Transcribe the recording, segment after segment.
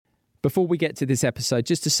Before we get to this episode,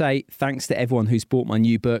 just to say thanks to everyone who's bought my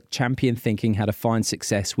new book, Champion Thinking: How to Find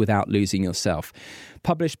Success Without Losing Yourself.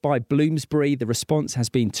 Published by Bloomsbury, the response has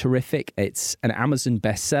been terrific. It's an Amazon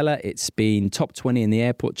bestseller. It's been top 20 in the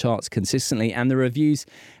airport charts consistently, and the reviews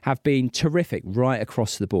have been terrific right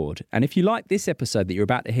across the board. And if you like this episode that you're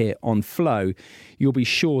about to hear on Flow, you'll be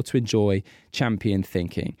sure to enjoy Champion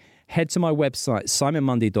Thinking. Head to my website,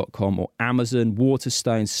 simonmundy.com, or Amazon,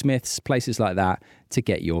 Waterstone, Smiths, places like that to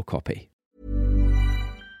get your copy.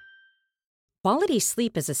 Quality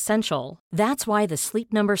sleep is essential. That's why the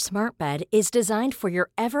Sleep Number Smart Bed is designed for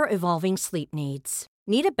your ever-evolving sleep needs.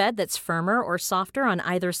 Need a bed that's firmer or softer on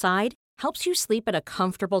either side? Helps you sleep at a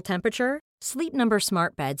comfortable temperature? Sleep Number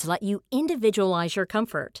Smart Beds let you individualize your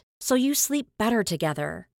comfort, so you sleep better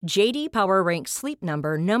together. J.D. Power ranks Sleep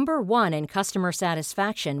Number number 1 in customer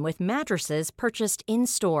satisfaction with mattresses purchased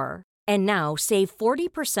in-store. And now, save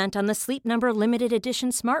 40% on the Sleep Number Limited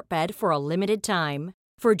Edition Smart Bed for a limited time.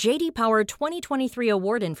 For J.D. Power 2023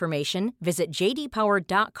 award information, visit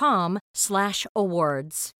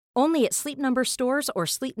jdpower.com/awards. Only at Sleep Number stores or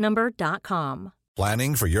sleepnumber.com.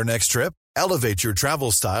 Planning for your next trip? Elevate your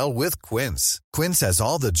travel style with Quince. Quince has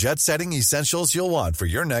all the jet-setting essentials you'll want for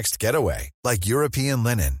your next getaway, like European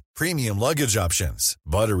linen, premium luggage options,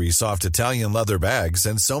 buttery soft Italian leather bags,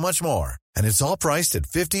 and so much more. And it's all priced at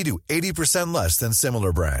 50 to 80% less than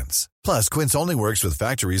similar brands. Plus, Quince only works with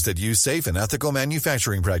factories that use safe and ethical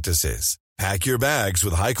manufacturing practices. Pack your bags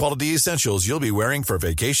with high-quality essentials you'll be wearing for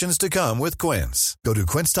vacations to come with Quince. Go to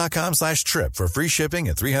quince.com/trip for free shipping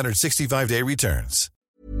and 365-day returns.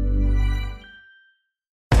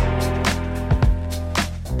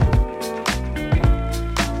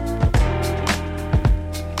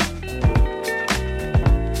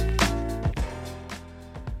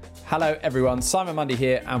 Hello everyone, Simon Mundy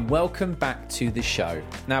here and welcome back to the show.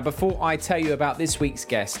 Now before I tell you about this week's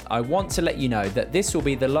guest, I want to let you know that this will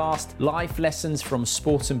be the last Life Lessons from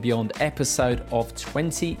Sport and Beyond episode of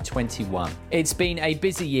 2021. It's been a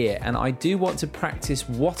busy year and I do want to practice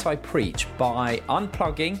what I preach by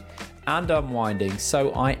unplugging and unwinding,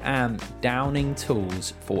 so I am downing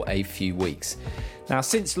tools for a few weeks. Now,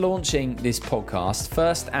 since launching this podcast,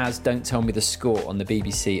 first as Don't Tell Me the Score on the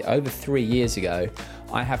BBC over 3 years ago,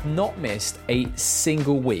 I have not missed a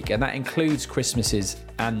single week, and that includes Christmases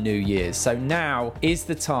and New Year's. So now is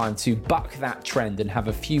the time to buck that trend and have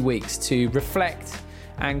a few weeks to reflect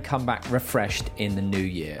and come back refreshed in the new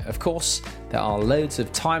year. Of course, there are loads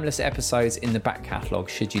of timeless episodes in the back catalogue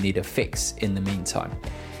should you need a fix in the meantime.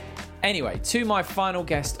 Anyway, to my final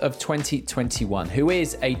guest of 2021, who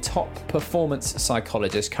is a top performance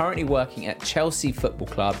psychologist currently working at Chelsea Football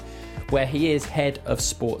Club, where he is head of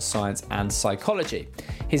sports science and psychology.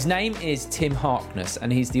 His name is Tim Harkness,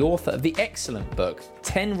 and he's the author of the excellent book,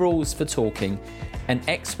 10 Rules for Talking, an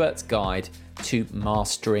expert's guide to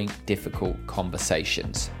mastering difficult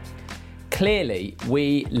conversations. Clearly,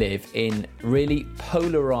 we live in really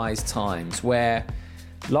polarized times where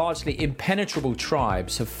largely impenetrable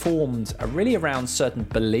tribes have formed really around certain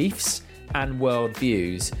beliefs and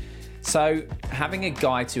worldviews. So having a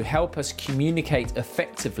guide to help us communicate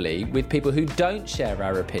effectively with people who don't share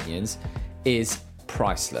our opinions is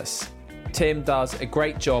priceless. Tim does a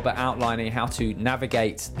great job at outlining how to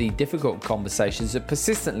navigate the difficult conversations that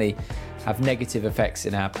persistently have negative effects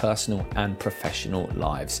in our personal and professional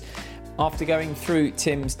lives. After going through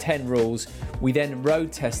Tim's 10 rules, we then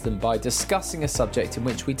road test them by discussing a subject in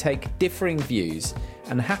which we take differing views,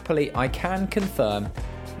 and happily I can confirm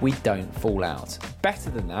we don't fall out. Better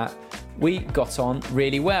than that, we got on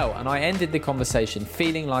really well, and I ended the conversation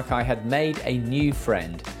feeling like I had made a new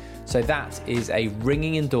friend. So that is a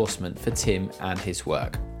ringing endorsement for Tim and his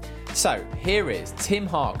work. So here is Tim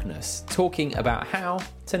Harkness talking about how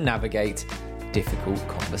to navigate difficult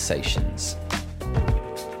conversations.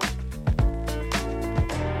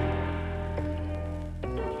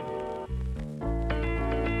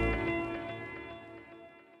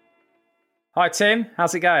 Hi Tim,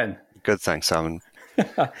 how's it going? Good, thanks, Simon.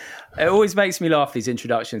 It always makes me laugh, these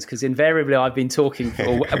introductions, because invariably we've been talking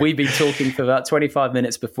for about 25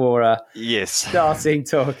 minutes before starting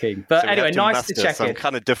talking. But so anyway, nice to check in.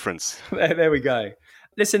 Kind of difference. There we go.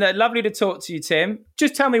 Listen, lovely to talk to you, Tim.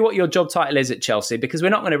 Just tell me what your job title is at Chelsea, because we're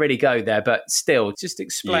not going to really go there, but still, just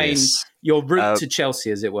explain your route to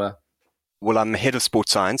Chelsea, as it were. Well, I'm head of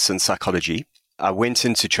sports science and psychology. I went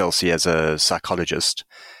into Chelsea as a psychologist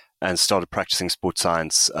and started practicing sports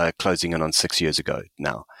science closing in on 6 years ago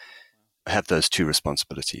now. I have those two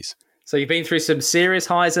responsibilities. So you've been through some serious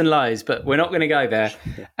highs and lows, but we're not going to go there.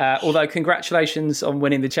 Although congratulations on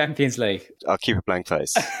winning the Champions League. I'll keep a blank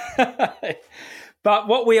face. But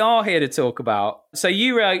what we are here to talk about, so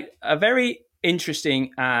you wrote a very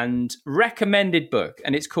interesting and recommended book,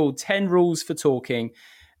 and it's called 10 Rules for Talking,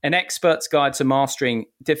 an expert's guide to mastering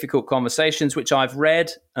difficult conversations, which I've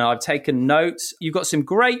read and I've taken notes. You've got some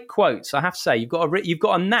great quotes, I have to say. You've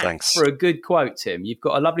got a knack Thanks. for a good quote, Tim. You've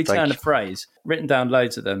got a lovely Thank turn you. of phrase, written down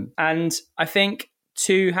loads of them. And I think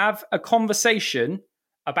to have a conversation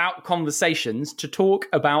about conversations, to talk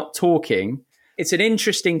about talking, it's an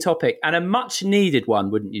interesting topic and a much needed one,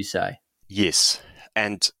 wouldn't you say? Yes.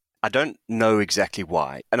 And I don't know exactly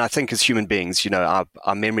why. And I think as human beings,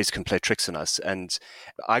 our memories can play tricks on us. And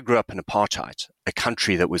I grew up in apartheid, a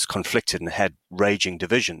country that was conflicted and had raging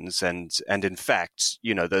divisions. And in fact,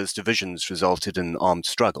 those divisions resulted in armed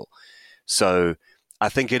struggle. So I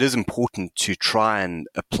think it is important to try and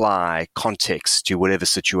apply context to whatever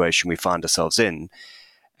situation we find ourselves in.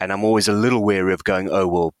 And I'm always a little wary of going,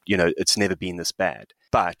 it's never been this bad.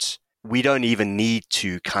 But we don't even need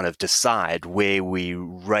to kind of decide where we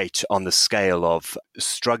rate on the scale of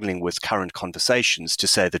struggling with current conversations to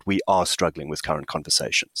say that we are struggling with current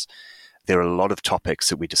conversations. There are a lot of topics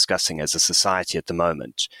that we're discussing as a society at the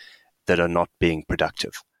moment that are not being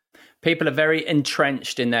productive. People are very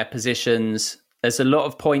entrenched in their positions. There's a lot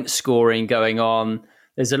of point scoring going on.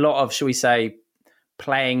 There's a lot of, shall we say,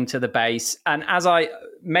 playing to the base. And as I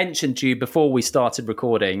mentioned to you before we started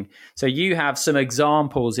recording, so you have some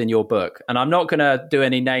examples in your book, and I'm not going to do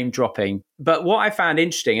any name dropping, but what I found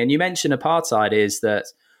interesting, and you mentioned apartheid, is that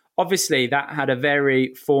obviously that had a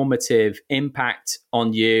very formative impact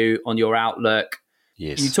on you, on your outlook.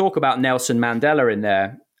 Yes. You talk about Nelson Mandela in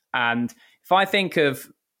there. And if I think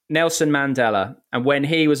of Nelson Mandela and when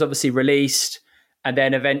he was obviously released and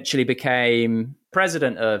then eventually became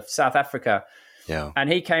president of South Africa, yeah.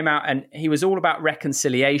 And he came out and he was all about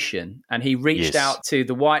reconciliation, and he reached out to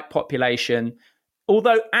the white population,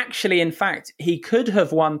 although actually, in fact, he could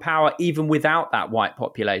have won power even without that white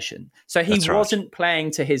population. So he wasn't playing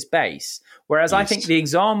to his base. Whereas I think the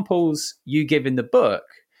examples you give in the book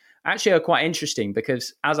actually are quite interesting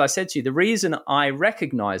because, as I said to you, the reason I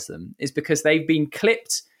recognize them is because they've been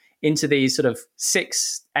clipped into these sort of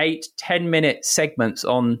 6, 8, 10-minute segments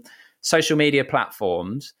on social media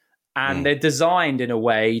platforms. And they're designed in a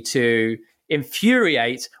way to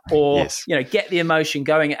infuriate or get the emotion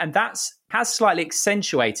going. And has slightly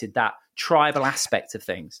accentuated that tribal aspect of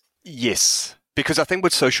things. Yes, because I think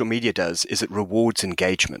what social media does is it rewards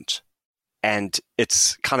engagement. And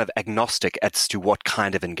it's kind of agnostic as to what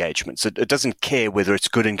kind of engagement. So it doesn't care whether it's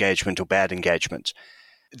good engagement or bad engagement.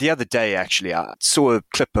 The other day, actually, I saw a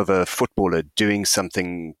clip of a footballer doing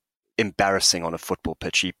something embarrassing on a football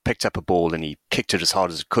pitch. He picked up a ball and he kicked it as hard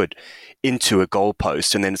as it could into a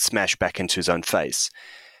goalpost and then it smashed back into his own face.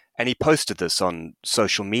 And he posted this on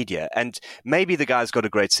social media. And maybe the guy's got a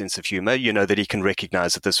great sense of humor, that he can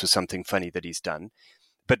recognize that this was something funny that he's done.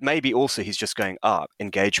 But maybe also he's just going,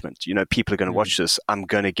 engagement. People are going to watch this. I'm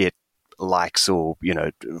going to get likes or,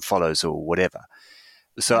 follows or whatever.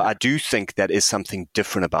 So I do think that is something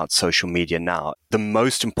different about social media now. The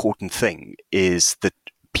most important thing is that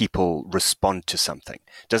people respond to something.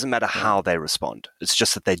 It doesn't matter how they respond. It's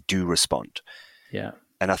just that they do respond. Yeah.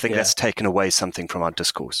 And I think that's taken away something from our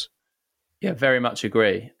discourse. Yeah, very much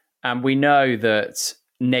agree. And we know that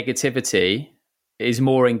negativity is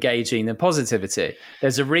more engaging than positivity.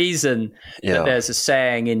 There's a reason that there's a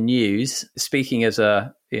saying in news, speaking as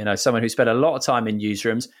someone who spent a lot of time in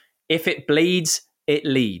newsrooms, if it bleeds, it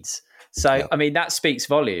leads. So, I mean, that speaks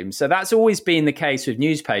volumes. So that's always been the case with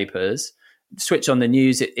newspapers. Switch on the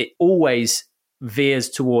news, it always veers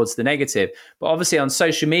towards the negative. But obviously on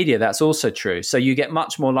social media, that's also true. So you get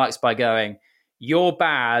much more likes by going, you're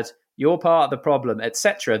bad, you're part of the problem,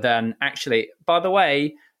 etc., than actually, by the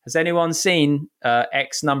way, has anyone seen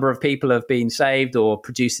X number of people have been saved or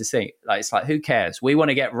produced this thing? It's like, who cares? We want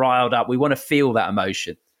to get riled up. We want to feel that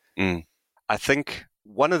emotion. I think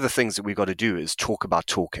one of the things that we've got to do is talk about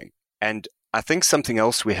talking. And I think something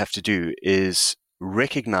else we have to do is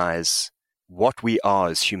recognize what we are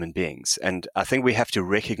as human beings. And I think we have to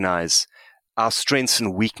recognize our strengths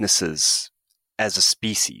and weaknesses as a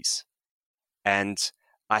species. And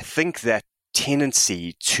I think that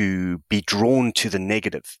tendency to be drawn to the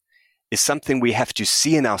negative is something we have to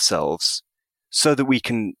see in ourselves so that we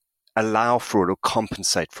can allow for it or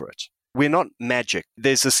compensate for it. We're not magic.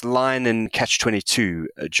 There's this line in Catch-22,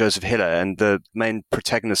 Joseph Heller, and the main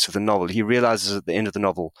protagonist of the novel, he realizes at the end of the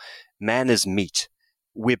novel, man is meat.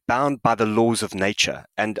 We're bound by the laws of nature.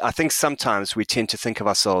 And I think sometimes we tend to think of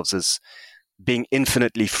ourselves as being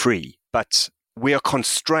infinitely free, but we are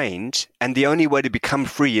constrained. And the only way to become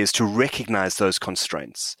free is to recognize those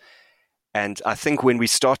constraints And I think when we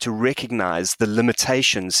start to recognize the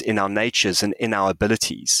limitations in our natures and in our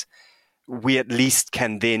abilities, we at least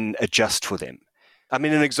can then adjust for them. I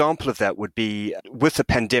mean, an example of that would be with the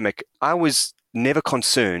pandemic. I was never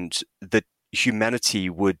concerned that humanity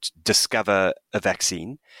would discover a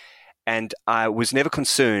vaccine, and I was never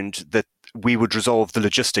concerned that we would resolve the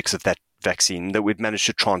logistics of that vaccine, that we'd manage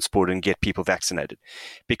to transport and get people vaccinated,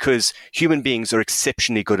 because human beings are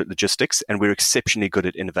exceptionally good at logistics and we're exceptionally good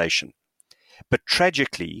at innovation. But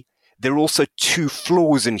tragically, there are also two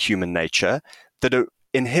flaws in human nature that are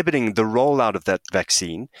inhibiting the rollout of that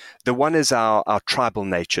vaccine. The one is our tribal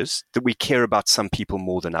natures, that we care about some people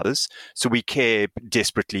more than others. So we care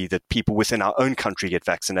desperately that people within our own country get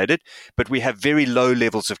vaccinated, but we have very low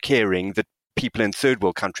levels of caring that people in third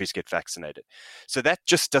world countries get vaccinated. So that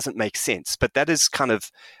just doesn't make sense. But that is kind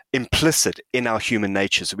of implicit in our human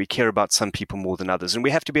nature. So we care about some people more than others, and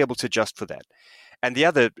we have to be able to adjust for that. And the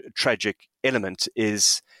other tragic element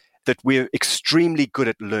is that we're extremely good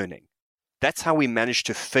at learning. That's how we managed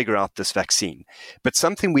to figure out this vaccine. But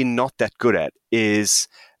something we're not that good at is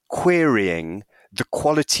querying the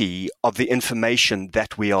quality of the information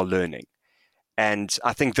that we are learning. And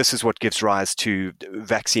I think this is what gives rise to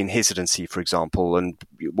vaccine hesitancy, for example, and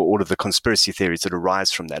all of the conspiracy theories that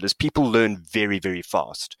arise from that, is people learn very, very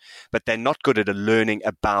fast, but they're not good at learning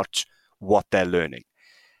about what they're learning.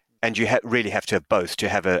 And you really have to have both to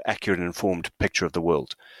have an accurate and informed picture of the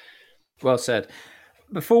world. Well said.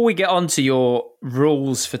 Before we get on to your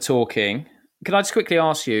rules for talking, can I just quickly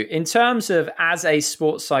ask you, in terms of, as a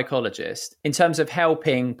sports psychologist, in terms of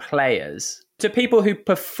helping players, do people who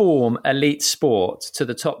perform elite sport to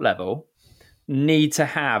the top level need to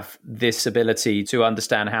have this ability to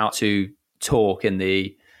understand how to talk in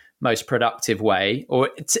the most productive way? Or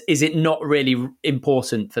is it not really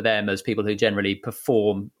important for them as people who generally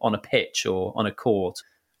perform on a pitch or on a court?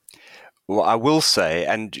 Well, I will say,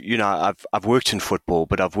 and I've worked in football,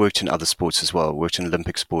 but I've worked in other sports as well. I've worked in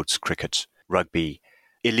Olympic sports, cricket, rugby.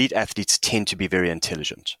 Elite athletes tend to be very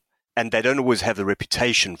intelligent, and they don't always have the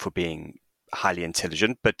reputation for being highly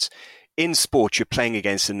intelligent, but in sport, you're playing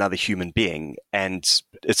against another human being, and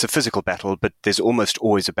it's a physical battle, but there's almost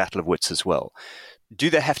always a battle of wits as well. Do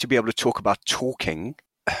they have to be able to talk about talking?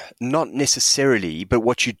 Not necessarily, but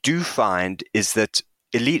what you do find is that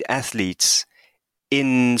elite athletes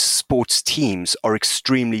in sports teams are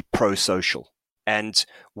extremely pro-social. And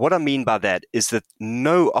what I mean by that is that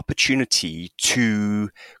no opportunity to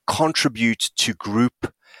contribute to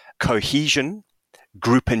group cohesion,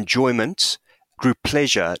 group enjoyment, group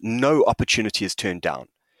pleasure, no opportunity is turned down.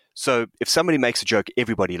 So if somebody makes a joke,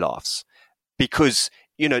 everybody laughs, because,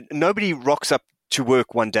 nobody rocks up to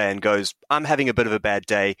work one day and goes, I'm having a bit of a bad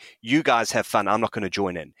day. You guys have fun. I'm not going to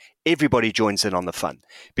join in. Everybody joins in on the fun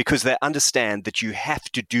because they understand that you have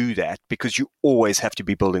to do that because you always have to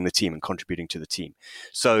be building the team and contributing to the team.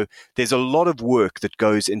 So there's a lot of work that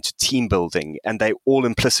goes into team building, and they all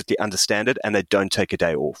implicitly understand it and they don't take a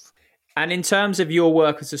day off. And in terms of your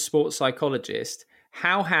work as a sports psychologist,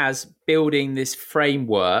 how has building this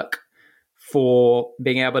framework for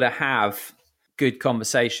being able to have good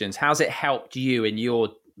conversations, how's it helped you in your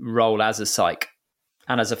role as a psych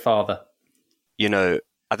and as a father?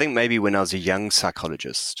 I think maybe when I was a young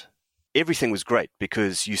psychologist, everything was great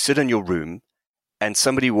because you sit in your room and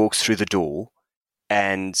somebody walks through the door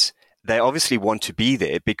and they obviously want to be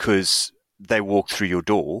there because they walk through your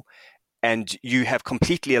door, and you have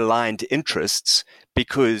completely aligned interests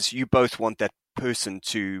because you both want that person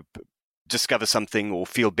to discover something or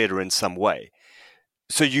feel better in some way.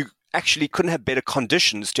 So you actually couldn't have better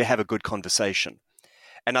conditions to have a good conversation.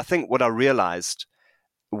 And I think what I realized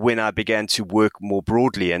when I began to work more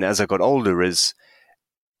broadly and as I got older is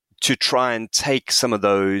to try and take some of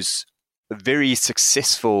those very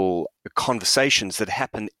successful conversations that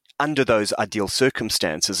happen under those ideal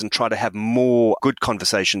circumstances and try to have more good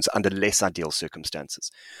conversations under less ideal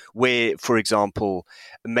circumstances. Where, for example,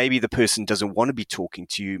 maybe the person doesn't want to be talking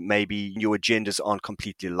to you, maybe your agendas aren't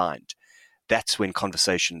completely aligned. That's when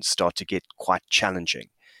conversations start to get quite challenging.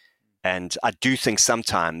 And I do think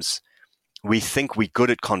sometimes we think we're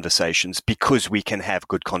good at conversations because we can have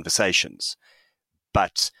good conversations.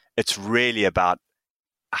 But it's really about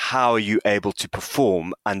how are you able to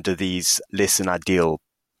perform under these less than ideal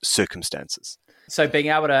circumstances. So being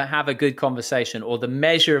able to have a good conversation, or the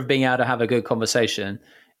measure of being able to have a good conversation,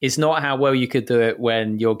 is not how well you could do it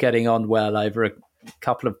when you're getting on well over a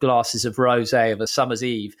couple of glasses of rosé of a summer's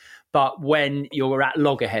eve, but when you're at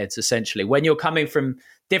loggerheads, essentially, when you're coming from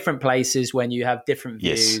different places, when you have different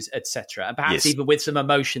views, etc., and perhaps even with some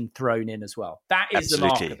emotion thrown in as well. That is the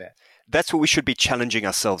mark of it. that's what we should be challenging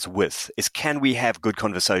ourselves with, is can we have good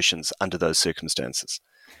conversations under those circumstances?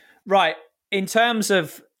 Right. In terms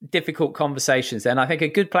of difficult conversations, then I think a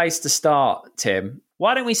good place to start, Tim,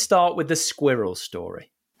 why don't we start with the squirrel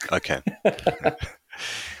story? Okay.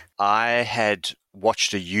 I had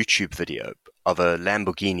watched a YouTube video of a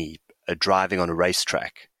Lamborghini driving on a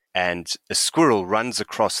racetrack, and a squirrel runs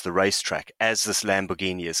across the racetrack as this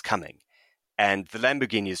Lamborghini is coming. And the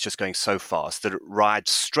Lamborghini is just going so fast that it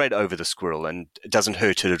rides straight over the squirrel and it doesn't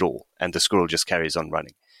hurt it at all. And the squirrel just carries on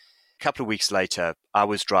running. A couple of weeks later, I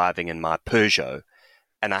was driving in my Peugeot,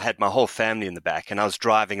 and I had my whole family in the back, and I was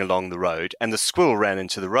driving along the road, and the squirrel ran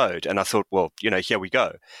into the road. And I thought, well, here we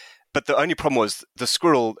go. But the only problem was the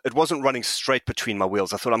squirrel, it wasn't running straight between my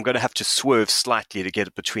wheels. I thought I'm going to have to swerve slightly to get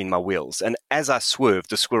it between my wheels. And as I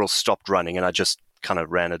swerved, the squirrel stopped running, and I just kind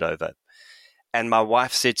of ran it over. And my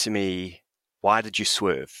wife said to me, why did you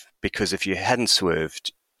swerve? Because if you hadn't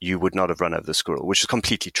swerved, you would not have run over the squirrel, which is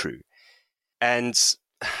completely true. And,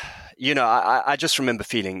 I just remember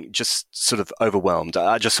feeling just sort of overwhelmed.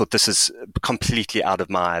 I just thought this is completely out of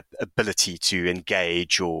my ability to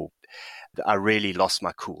engage, or I really lost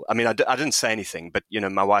my cool. I mean, I didn't say anything, but,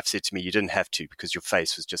 my wife said to me, you didn't have to because your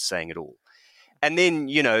face was just saying it all. And then,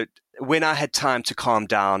 when I had time to calm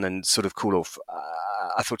down and sort of cool off,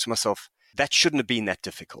 I thought to myself, that shouldn't have been that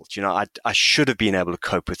difficult. I should have been able to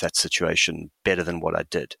cope with that situation better than what I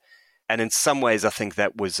did. And in some ways, I think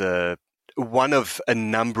that was one of a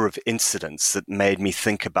number of incidents that made me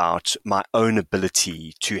think about my own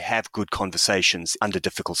ability to have good conversations under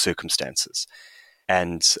difficult circumstances.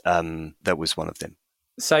 And that was one of them.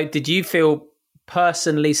 So did you feel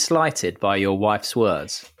personally slighted by your wife's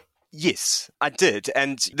words? Yes, I did.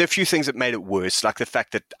 And there are a few things that made it worse, like the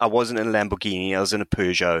fact that I wasn't in a Lamborghini, I was in a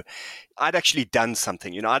Peugeot. I'd actually done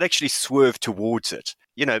something, I'd actually swerved towards it.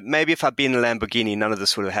 Maybe if I'd been in a Lamborghini, none of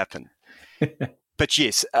this would have happened. But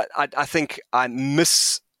yes, I think I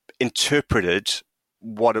misinterpreted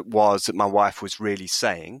what it was that my wife was really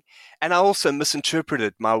saying. And I also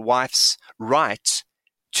misinterpreted my wife's right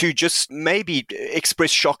to just maybe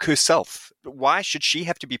express shock herself. Why should she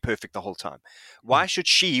have to be perfect the whole time? Why should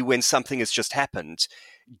she, when something has just happened,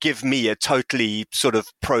 give me a totally sort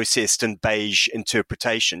of processed and beige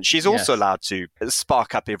interpretation? She's also allowed to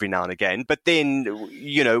spark up every now and again. But then,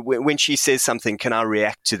 when she says something, can I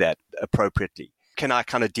react to that appropriately? Can I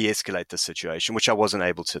kind of de-escalate the situation, which I wasn't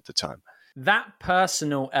able to at the time? That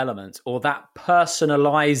personal element, or that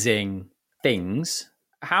personalizing things,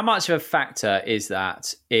 how much of a factor is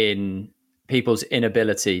that in people's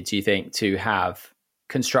inability, do you think, to have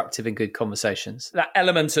constructive and good conversations? That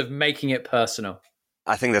element of making it personal.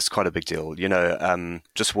 I think that's quite a big deal.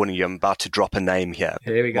 Just warning you, I'm about to drop a name here.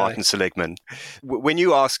 Here we go. Martin Seligman. When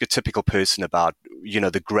you ask a typical person about,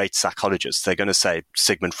 the great psychologists, they're going to say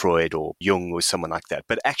Sigmund Freud or Jung or someone like that.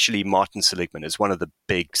 But actually, Martin Seligman is one of the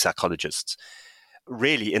big psychologists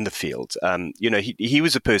really in the field. He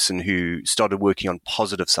was a person who started working on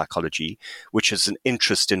positive psychology, which is an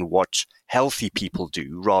interest in what healthy people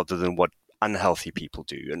do rather than what unhealthy people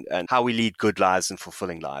do, and how we lead good lives and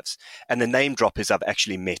fulfilling lives. And the name drop is I've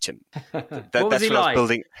actually met him. What was he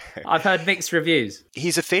like? I've heard mixed reviews.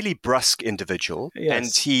 He's a fairly brusque individual, yes,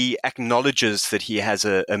 and he acknowledges that he has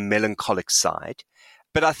a melancholic side.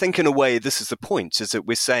 But I think in a way, this is the point, is that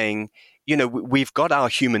we're saying, we've got our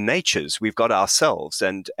human natures, we've got ourselves,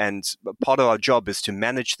 and part of our job is to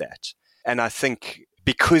manage that. And I think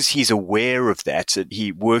because he's aware of that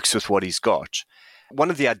he works with what he's got. One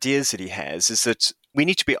of the ideas that he has is that we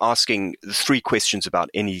need to be asking 3 questions about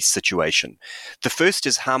any situation. The first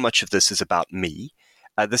is, how much of this is about me?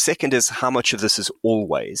 The second is, how much of this is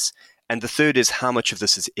always? And the third is, how much of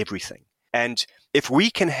this is everything? And if we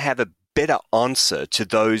can have a better answer to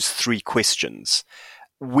those 3 questions,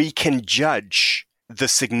 we can judge the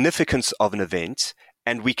significance of an event,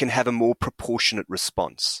 and we can have a more proportionate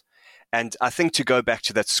response. And I think, to go back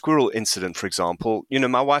to that squirrel incident, for example,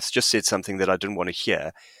 my wife's just said something that I didn't want to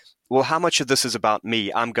hear. Well, how much of this is about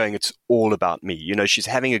me? I'm going, it's all about me. She's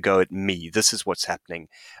having a go at me. This is what's happening.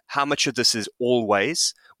 How much of this is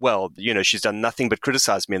always? Well, she's done nothing but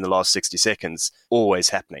criticize me in the last 60 seconds, always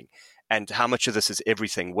happening. And how much of this is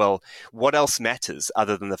everything? Well, what else matters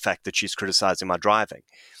other than the fact that she's criticizing my driving?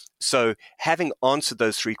 So having answered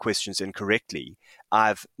those 3 questions incorrectly,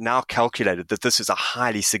 I've now calculated that this is a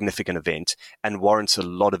highly significant event and warrants a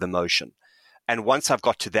lot of emotion. And once I've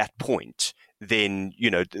got to that point, then,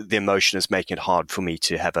 the emotion is making it hard for me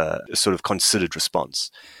to have a sort of considered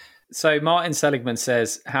response. So Martin Seligman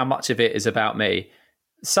says, how much of it is about me?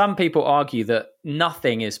 Some people argue that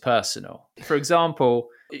nothing is personal. For example,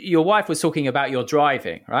 your wife was talking about your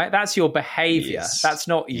driving, right? That's your behavior. Yes. That's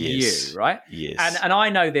not Yes. you, right? Yes. And I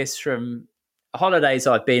know this from holidays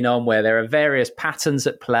I've been on where there are various patterns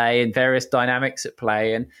at play and various dynamics at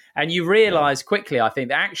play. And you realize quickly, I think,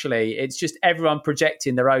 that actually it's just everyone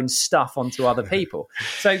projecting their own stuff onto other people.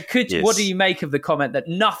 So Yes. what do you make of the comment that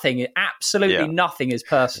absolutely nothing is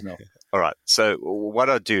personal? All right. So what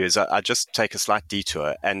I'll do is I just take a slight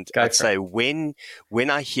detour, and I'd say when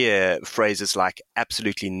I hear phrases like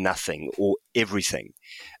absolutely nothing or everything,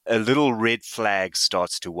 a little red flag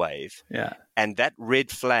starts to wave. Yeah. And that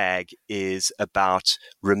red flag is about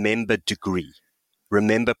remember degree,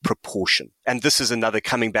 remember proportion. And this is another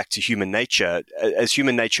coming back to human nature. As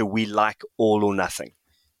human nature, we like all or nothing.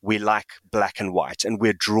 We like black and white, and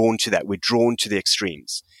we're drawn to that. We're drawn to the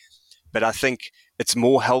extremes. But I think it's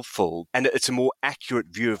more helpful and it's a more accurate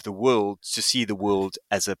view of the world to see the world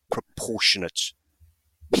as a proportionate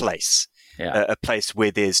place, a place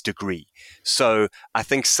where there's degree. So I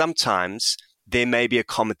think sometimes there may be a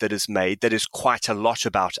comment that is made that is quite a lot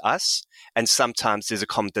about us, and sometimes there's a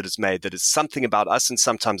comment that is made that is something about us and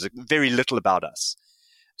sometimes very little about us.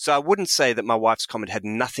 So I wouldn't say that my wife's comment had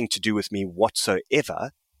nothing to do with me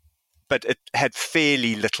whatsoever, but it had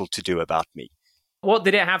fairly little to do about me. What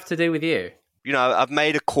did it have to do with you? You know, I've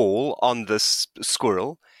made a call on this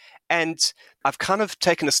squirrel, and I've kind of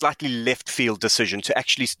taken a slightly left field decision to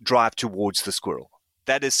actually drive towards the squirrel.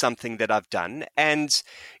 That is something that I've done. And,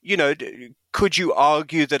 you know, could you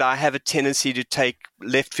argue that I have a tendency to take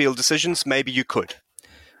left field decisions? Maybe you could.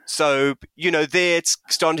 So, you know, there it's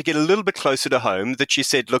starting to get a little bit closer to home that she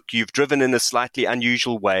said, look, you've driven in a slightly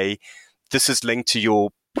unusual way. This is linked to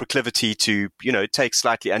your proclivity to, you know, take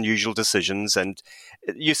slightly unusual decisions, and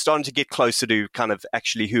you're starting to get closer to kind of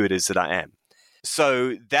actually who it is that I am.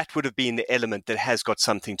 So that would have been the element that has got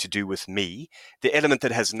something to do with me. The element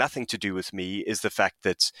that has nothing to do with me is the fact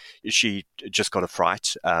that she just got a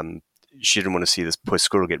fright. She didn't want to see this poor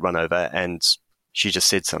squirrel get run over, and she just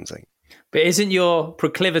said something. But isn't your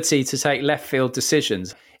proclivity to take left field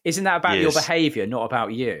decisions, isn't that about your Yes. behavior, not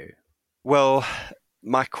about you? Well,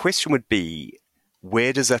 my question would be,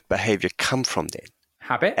 where does that behavior come from then?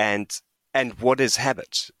 Habit? And what is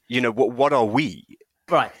habit? You know, what are we?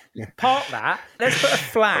 Right. Park that. Let's put a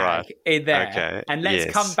flag Right. in there. Okay. And let's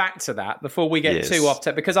Yes. come back to that before we get Yes. too off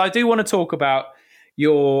topic, because I do want to talk about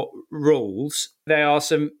your rules. There are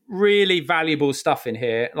some really valuable stuff in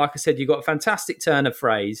here. Like I said, you've got a fantastic turn of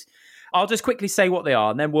phrase. I'll just quickly say what they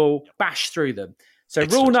are, and then we'll bash through them. So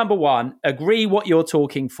Excellent. rule number 1, agree what you're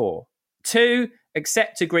talking for. 2,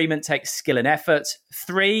 accept agreement takes skill and effort.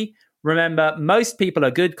 3, remember most people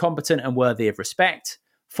are good, competent, and worthy of respect.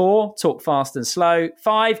 4, talk fast and slow.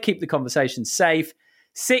 5, keep the conversation safe.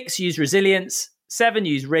 6, use resilience. 7,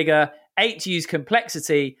 use rigor. 8, use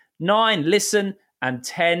complexity. 9, listen. And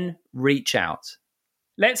 10, reach out.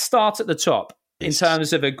 Let's start at the top in Yes.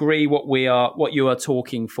 terms of agree what you are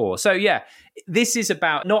talking for. So yeah, this is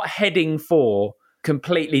about not heading for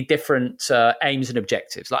completely different aims and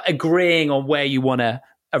objectives, like agreeing on where you want to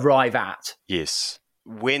arrive at. Yes.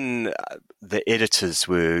 When the editors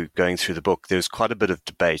were going through the book, there was quite a bit of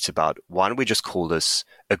debate about, why don't we just call this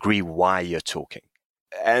agree why you're talking?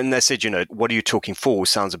 And they said, you know, what are you talking for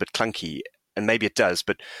sounds a bit clunky, and maybe it does.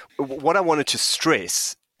 But what I wanted to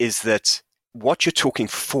stress is that what you're talking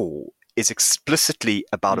for is explicitly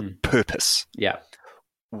about a purpose. Yeah.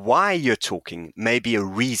 Why you're talking may be a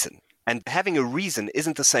reason. And having a reason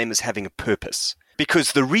isn't the same as having a purpose.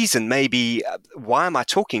 Because the reason may be, why am I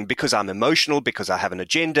talking? Because I'm emotional, because I have an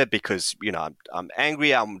agenda, because, you know, I'm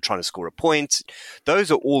angry, I'm trying to score a point.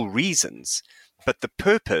 Those are all reasons. But the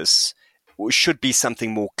purpose should be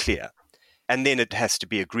something more clear. And then it has to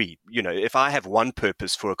be agreed. You know, if I have one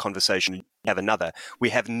purpose for a conversation, you have another, we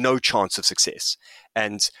have no chance of success.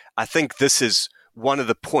 And I think this is one of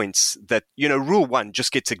the points that, you know, rule 1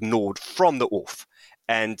 just gets ignored from the off.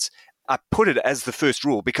 And I put it as the first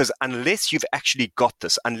rule because unless you've actually got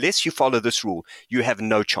this, unless you follow this rule, you have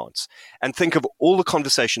no chance. And think of all the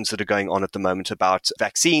conversations that are going on at the moment about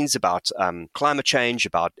vaccines, about climate change,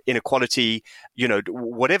 about inequality, you know,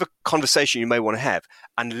 whatever conversation you may want to have.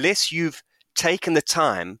 Unless you've taken the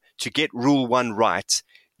time to get rule 1 right,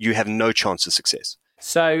 you have no chance of success.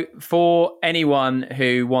 So for anyone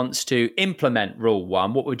who wants to implement rule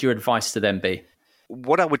 1, what would your advice to them be?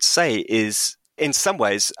 What I would say is, in some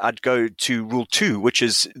ways, I'd go to rule 2, which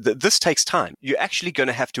is this takes time. You're actually going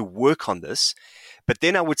to have to work on this. But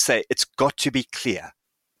then I would say it's got to be clear.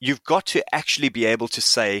 You've got to actually be able to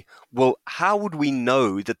say, well, how would we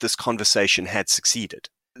know that this conversation had succeeded?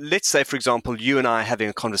 Let's say, for example, you and I are having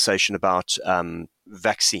a conversation about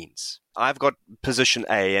vaccines. I've got position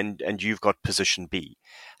A and you've got position B.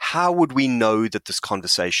 How would we know that this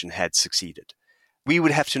conversation had succeeded? We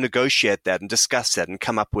would have to negotiate that and discuss that and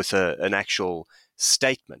come up with an actual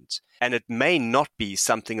statement. And it may not be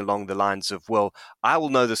something along the lines of, well, I will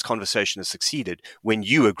know this conversation has succeeded when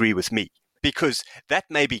you agree with me, because that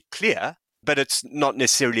may be clear, but it's not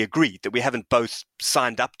necessarily agreed, that we haven't both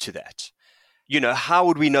signed up to that. How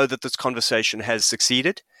would we know that this conversation has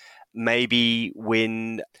succeeded? Maybe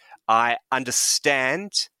when I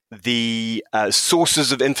understand the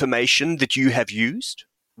sources of information that you have used,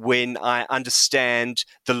 when I understand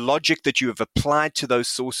the logic that you have applied to those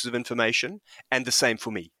sources of information, and the same for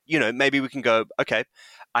me. Maybe we can go, okay,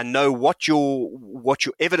 I know what your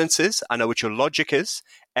evidence is, I know what your logic is,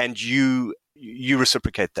 and you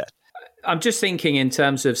reciprocate that. I'm just thinking in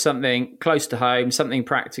terms of something close to home, something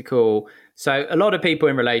practical. So a lot of people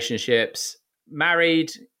in relationships,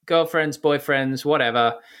 married, girlfriends, boyfriends,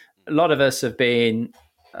 whatever, a lot of us have been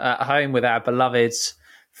at home with our beloveds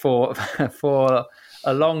for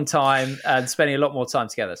a long time and spending a lot more time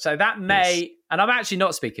together. So that may, yes. And I'm actually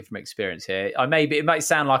not speaking from experience here. It might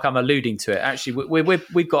sound like I'm alluding to it. Actually,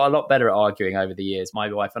 we've got a lot better at arguing over the years,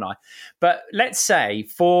 my wife and I. But let's say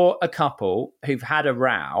for a couple who've had a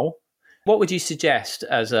row, what would you suggest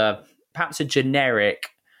as perhaps a generic,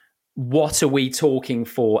 what are we talking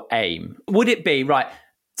for aim? Would it be, right,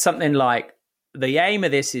 something like the aim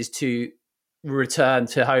of this is to return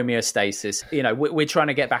to homeostasis. We're trying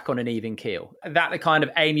to get back on an even keel. Is that the kind of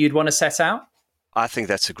aim you'd want to set out? I think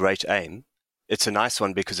that's a great aim. It's a nice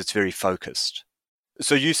one because it's very focused.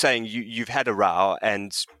 So you're saying you've had a row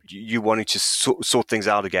and you're wanting to sort things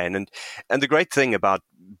out again. And the great thing about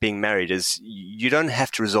being married is you don't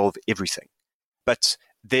have to resolve everything. But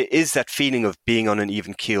there is that feeling of being on an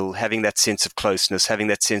even keel, having that sense of closeness, having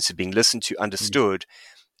that sense of being listened to, understood.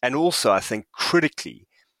 And also, I think, critically,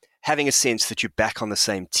 having a sense that you're back on the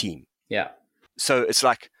same team. Yeah. So it's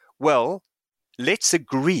like, well, let's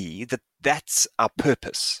agree that that's our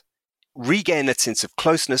purpose. Regain that sense of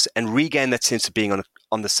closeness and regain that sense of being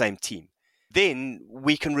on the same team. Then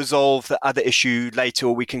we can resolve the other issue later,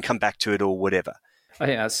 or we can come back to it, or whatever. I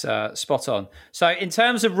think that's spot on. So in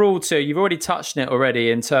terms of rule 2, you've already touched on it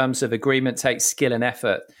already in terms of agreement takes skill and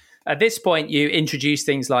effort. At this point, you introduce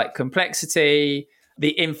things like complexity, the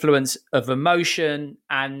influence of emotion,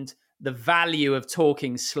 and the value of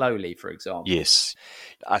talking slowly, for example. Yes.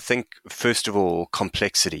 I think, first of all,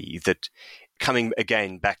 complexity, that coming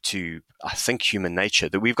again back to, I think, human nature,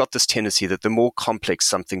 that we've got this tendency that the more complex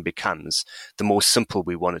something becomes, the more simple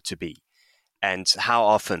we want it to be. And how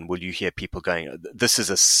often will you hear people going, this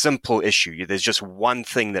is a simple issue. There's just one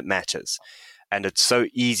thing that matters. And it's so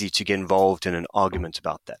easy to get involved in an argument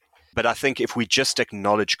about that. But I think if we just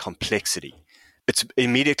acknowledge complexity, it's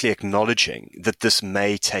immediately acknowledging that this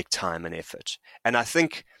may take time and effort. And I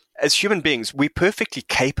think as human beings, we're perfectly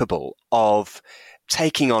capable of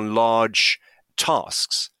taking on large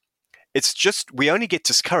tasks. It's just we only get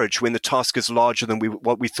discouraged when the task is larger than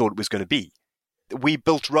what we thought it was going to be. We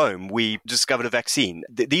built Rome. We discovered a vaccine.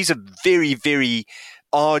 These are very, very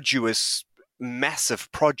arduous,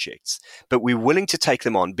 massive projects, but we're willing to take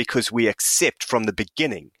them on because we accept from the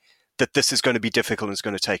beginning that this is going to be difficult and it's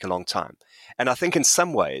going to take a long time. And I think in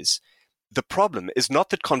some ways, the problem is not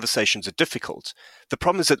that conversations are difficult. The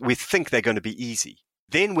problem is that we think they're going to be easy.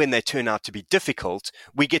 Then when they turn out to be difficult,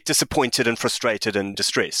 we get disappointed and frustrated and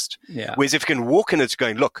distressed. Yeah. Whereas if we can walk in it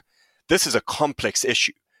going, look, this is a complex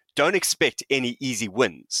issue. Don't expect any easy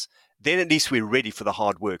wins. Then at least we're ready for the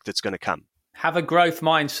hard work that's going to come. Have a growth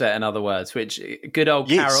mindset, in other words, which good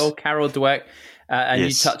old Yes. Carol Dweck, and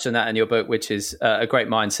Yes. you touch on that in your book, which is a great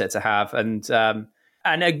mindset to have.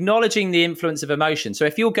 And acknowledging the influence of emotion. So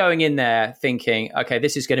if you're going in there thinking, okay,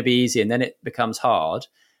 this is going to be easy, and then it becomes hard,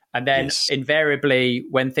 and then Yes. invariably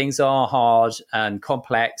when things are hard and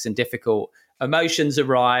complex and difficult, emotions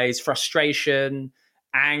arise, frustration,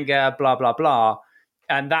 anger, blah, blah, blah.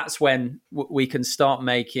 And that's when we can start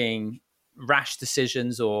making rash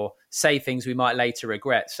decisions or say things we might later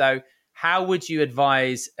regret. So how would you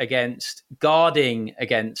advise against guarding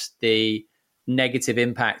against the negative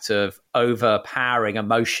impact of overpowering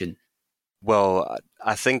emotion? Well,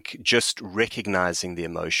 I think just recognizing the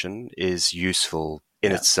emotion is useful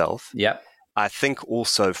in itself. Yep. I think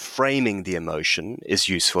also framing the emotion is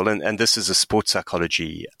useful. And this is a sports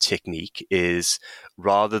psychology technique, is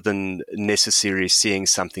rather than necessarily seeing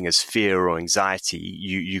something as fear or anxiety,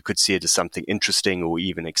 you could see it as something interesting or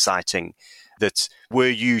even exciting. That were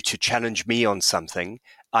you to challenge me on something,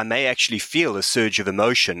 I may actually feel a surge of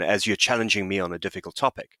emotion as you're challenging me on a difficult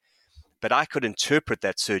topic. But I could interpret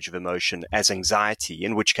that surge of emotion as anxiety,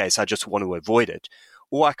 in which case I just want to avoid it.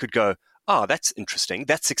 or I could go, oh, that's interesting.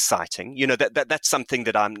 That's exciting. That's something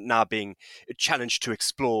that I'm now being challenged to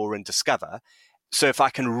explore and discover. So if I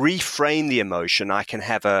can reframe the emotion, I can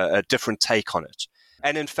have a different take on it.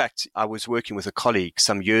 And in fact, I was working with a colleague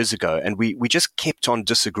some years ago, and we just kept on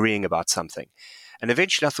disagreeing about something. And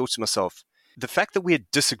eventually I thought to myself, the fact that we're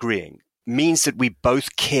disagreeing means that we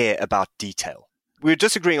both care about detail. We were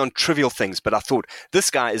disagreeing on trivial things, but I thought,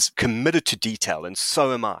 this guy is committed to detail, and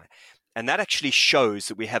so am I. And that actually shows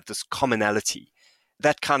that we have this commonality.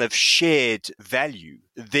 That kind of shared value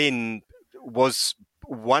then was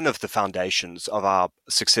one of the foundations of our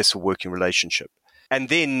successful working relationship. And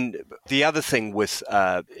then the other thing with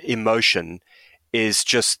emotion is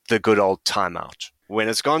just the good old timeout. When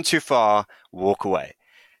it's gone too far, walk away.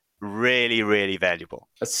 Really, really valuable.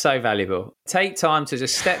 That's so valuable. Take time to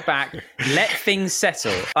just step back, let things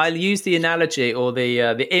settle. I'll use the analogy or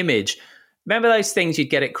the image. Remember those things you'd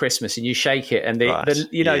get at Christmas and you shake it and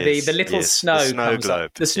the little snow comes globe.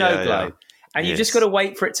 Up, the snow globe. And you just got to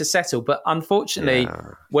wait for it to settle. But unfortunately,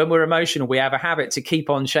 when we're emotional, we have a habit to keep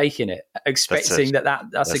on shaking it, expecting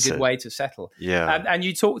that's a good way to settle. Yeah. And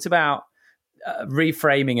you talked about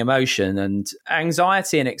reframing emotion, and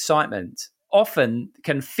anxiety and excitement often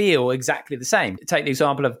can feel exactly the same. Take the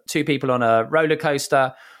example of two people on a roller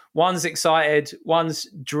coaster. One's excited, one's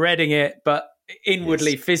dreading it, but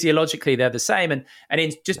inwardly, physiologically, they're the same. And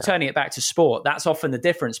in just turning it back to sport, that's often the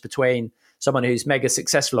difference between someone who's mega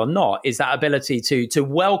successful or not, is that ability to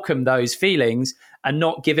welcome those feelings and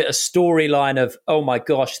not give it a storyline of, oh my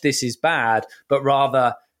gosh, this is bad, but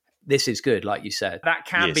rather this is good, like you said. That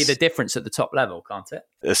can be the difference at the top level, can't it?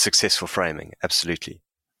 A successful framing, absolutely.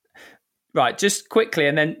 Right, just quickly,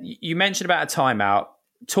 and then you mentioned about a timeout.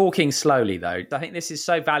 Talking slowly, though, I think this is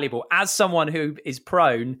so valuable as someone who is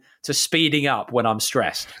prone to speeding up when I'm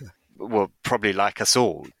stressed. Well, probably like us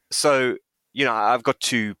all. So, I've got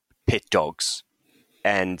two pet dogs,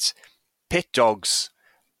 and pet dogs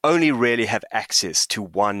only really have access to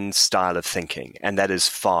one style of thinking, and that is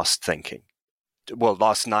fast thinking. Well,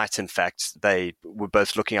 last night, in fact, they were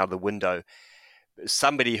both looking out the window.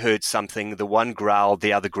 Somebody heard something, the one growled,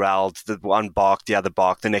 the other growled, the one barked, the other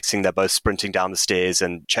barked. The next thing, they're both sprinting down the stairs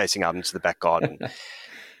and chasing out into the back garden.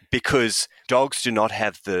 Because dogs do not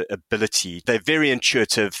have the ability. They're very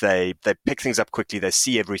intuitive. They pick things up quickly. They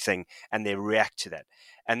see everything and they react to that.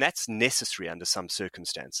 And that's necessary under some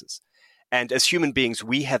circumstances. And as human beings,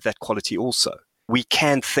 we have that quality also. We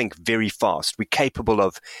can think very fast. We're capable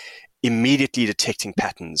of immediately detecting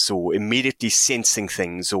patterns or immediately sensing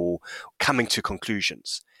things or coming to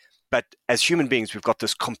conclusions. But as human beings, we've got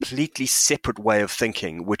this completely separate way of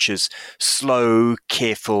thinking, which is slow,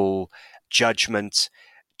 careful, judgment,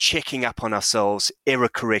 checking up on ourselves, error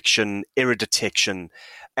correction, error detection.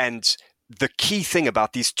 And the key thing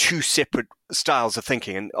about these two separate styles of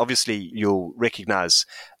thinking, and obviously you'll recognize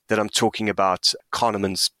that I'm talking about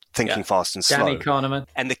Kahneman's thinking fast and slow. Danny Kahneman.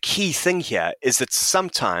 And the key thing here is that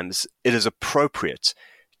sometimes it is appropriate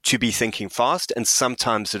to be thinking fast and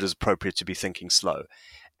sometimes it is appropriate to be thinking slow.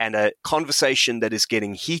 And a conversation that is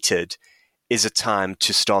getting heated is a time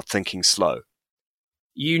to start thinking slow.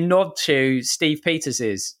 You nod to Steve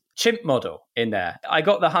Peters' chimp model in there. I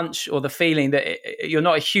got the hunch or the feeling that you're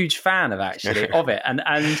not a huge fan of it. And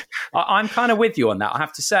I'm kind of with you on that, I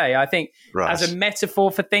have to say. I think as a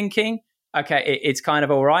metaphor for thinking, okay, it's kind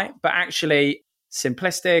of all right, but actually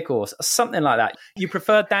simplistic or something like that. You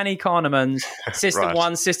prefer Danny Kahneman's System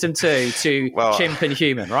 1, System 2 to chimp and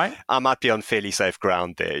human, right? I might be on fairly safe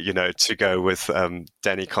ground there, to go with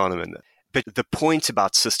Danny Kahneman. But the point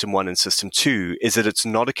about System 1 and System 2 is that it's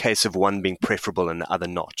not a case of one being preferable and the other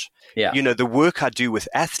not. Yeah. The work I do with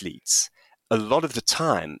athletes, a lot of the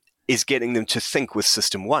time is getting them to think with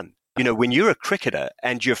System 1. When you're a cricketer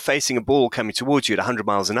and you're facing a ball coming towards you at 100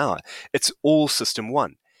 miles an hour, it's all System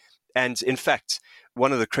 1. And in fact,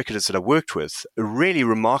 one of the cricketers that I worked with, a really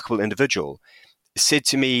remarkable individual, said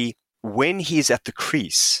to me, when he's at the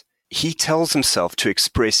crease, he tells himself to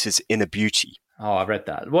express his inner beauty. Oh, I read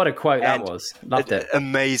that. What a quote that was. Loved it.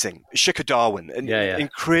 Amazing. Shikhar Dhawan, an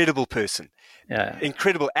incredible person. Yeah.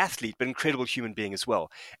 Incredible athlete, but incredible human being as well.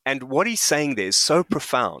 And what he's saying there is so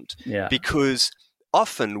profound because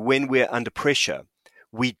often when we're under pressure,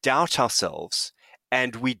 we doubt ourselves.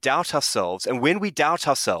 And when we doubt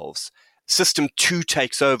ourselves, System 2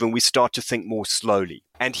 takes over and we start to think more slowly.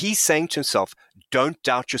 And he's saying to himself, don't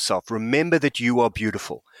doubt yourself. Remember that you are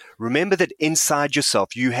beautiful. Remember that inside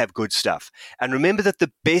yourself, you have good stuff. And remember that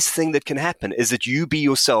the best thing that can happen is that you be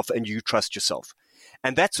yourself and you trust yourself.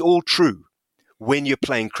 And that's all true when you're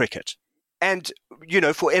playing cricket. And,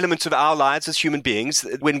 for elements of our lives as human beings,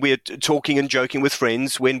 when we're talking and joking with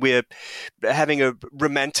friends, when we're having a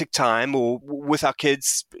romantic time or with our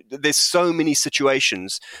kids, there's so many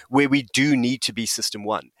situations where we do need to be system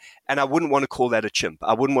one. And I wouldn't want to call that a chimp.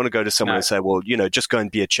 I wouldn't want to go to someone and say, well, just go and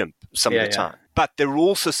be a chimp some of the time. But there are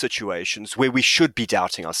also situations where we should be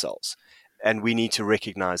doubting ourselves. And we need to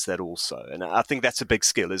recognize that also. And I think that's a big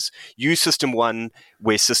skill, is use system one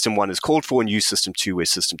where system one is called for and use system two where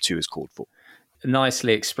system two is called for.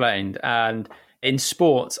 Nicely explained. And in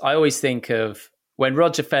sports, I always think of when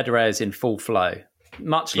Roger Federer is in full flow,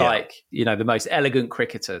 much like, the most elegant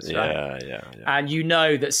cricketers, right? Yeah. And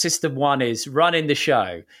that system one is running the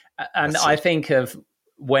show. And I think of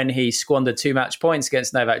when he squandered 2 match points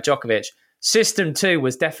against Novak Djokovic, system two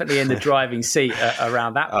was definitely in the driving seat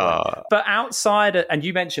around that point. But outside, and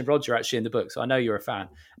you mentioned Roger actually in the book, so I know you're a fan.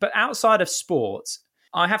 But outside of sports,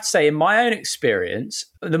 I have to say, in my own experience,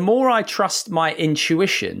 the more I trust my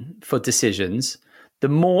intuition for decisions, the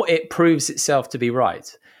more it proves itself to be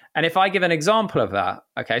right. And if I give an example of that,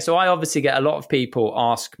 okay, so I obviously get a lot of people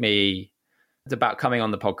ask me about coming on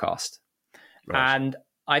the podcast. Right. And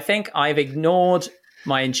I think I've ignored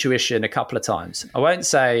my intuition a couple of times. I won't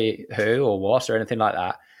say who or what or anything like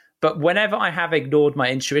that. But whenever I have ignored my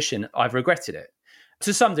intuition, I've regretted it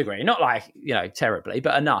to some degree. Not like, terribly,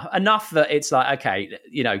 but enough that it's like, okay,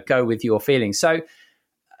 go with your feelings. So,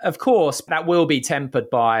 of course, that will be tempered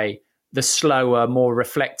by the slower, more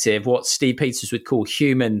reflective, what Steve Peters would call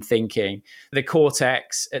human thinking, the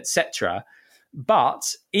cortex, etc.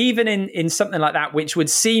 But even in something like that, which would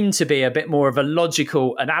seem to be a bit more of a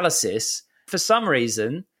logical analysis, for some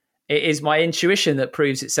reason, it is my intuition that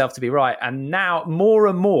proves itself to be right. And now, more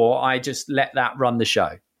and more, I just let that run the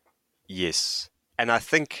show. Yes. And I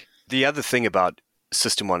think the other thing about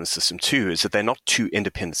system one and system two is that they're not two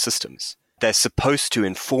independent systems. They're supposed to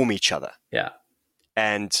inform each other. Yeah.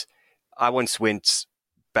 And I once went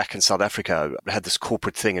back in South Africa, I had this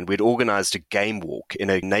corporate thing, and we'd organized a game walk in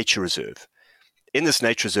a nature reserve. In this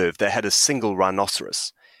nature reserve, they had a single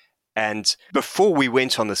rhinoceros. And before we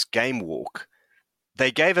went on this game walk, they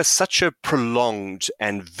gave us such a prolonged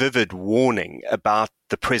and vivid warning about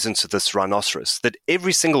the presence of this rhinoceros that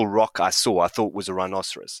every single rock I saw, I thought was a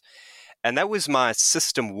rhinoceros. And that was my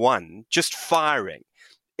system one just firing.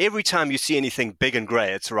 Every time you see anything big and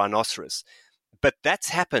gray, it's a rhinoceros. But that's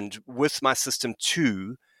happened with my system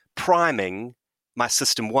two priming my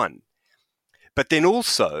system one. But then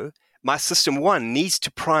also, my system one needs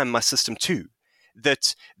to prime my system two.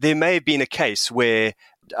 That there may have been a case where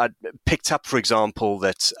I picked up, for example,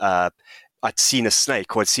 that I'd seen a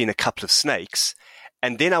snake or I'd seen a couple of snakes,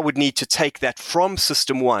 and then I would need to take that from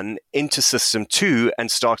system one into system two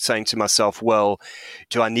and start saying to myself, well,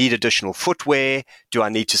 do I need additional footwear? Do I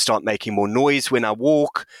need to start making more noise when I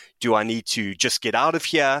walk? Do I need to just get out of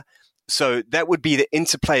here? So that would be the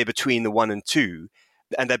interplay between the one and two.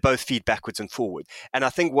 And they both feed backwards and forward. And I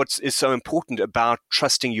think what is so important about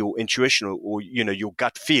trusting your intuition or your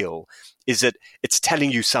gut feel is that it's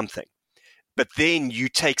telling you something. But then you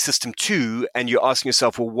take system two and you're asking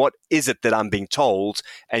yourself, well, what is it that I'm being told?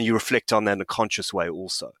 And you reflect on that in a conscious way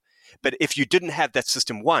also. But if you didn't have that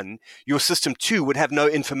system one, your system two would have no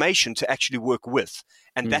information to actually work with.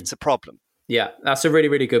 And that's a problem. Yeah, that's a really,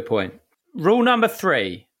 really good point. Rule number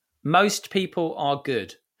 3, most people are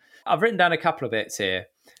good. I've written down a couple of bits here.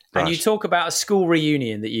 And you talk about a school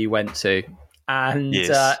reunion that you went to. And,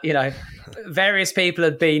 various people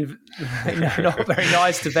have been not very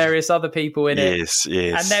nice to various other people in it. Yes.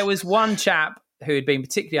 And there was one chap who had been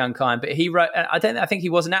particularly unkind, but he wrote, I think he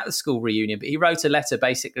wasn't at the school reunion, but he wrote a letter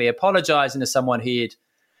basically apologizing to someone he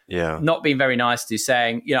had not been very nice to,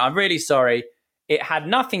 saying, I'm really sorry. It had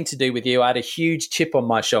nothing to do with you. I had a huge chip on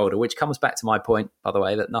my shoulder, which comes back to my point, by the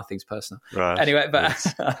way, that nothing's personal. Right. Anyway, but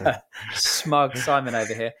smug Simon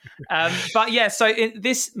over here. But yeah, so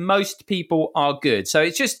most people are good. So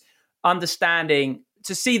it's just understanding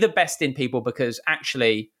to see the best in people, because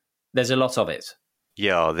actually there's a lot of it.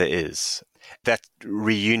 Yeah, there is. That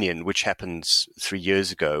reunion, which happened 3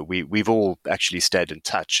 years ago, we've all actually stayed in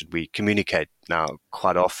touch. We communicate now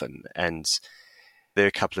quite often, and there are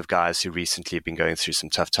a couple of guys who recently have been going through some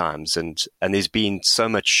tough times, and there's been so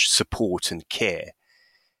much support and care.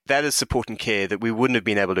 That is support and care that we wouldn't have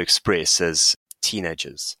been able to express as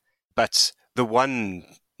teenagers. But the one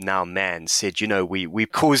now man said, we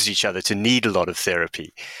caused each other to need a lot of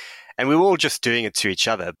therapy. And we were all just doing it to each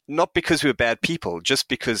other, not because we were bad people, just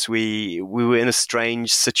because we were in a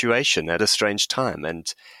strange situation at a strange time.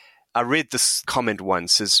 And I read this comment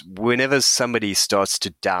once, is whenever somebody starts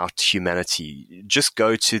to doubt humanity, just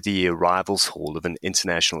go to the arrivals hall of an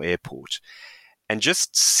international airport and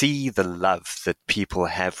just see the love that people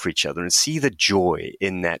have for each other and see the joy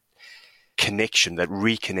in that connection, that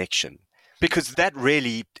reconnection, because that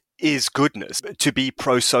really is goodness. To be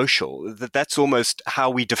pro-social, that's almost how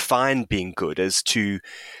we define being good, as to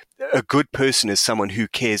a good person is someone who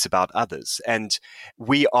cares about others. And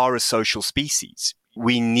we are a social species.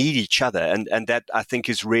 We need each other. And that, I think,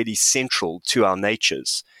 is really central to our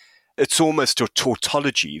natures. It's almost a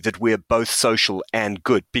tautology that we're both social and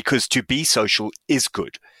good, because to be social is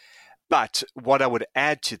good. But what I would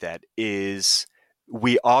add to that is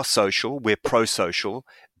we are social, we're pro-social,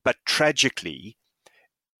 but tragically,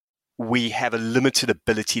 we have a limited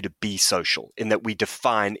ability to be social in that we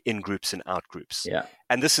define in-groups and out-groups. Yeah.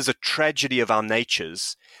 And this is a tragedy of our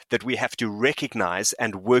natures that we have to recognize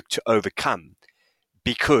and work to overcome,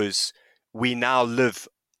 because we now live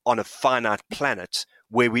on a finite planet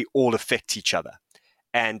where we all affect each other.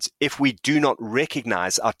 And if we do not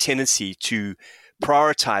recognize our tendency to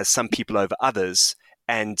prioritize some people over others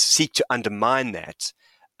and seek to undermine that,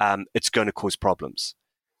 it's going to cause problems.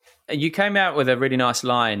 You came out with a really nice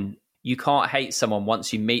line. You can't hate someone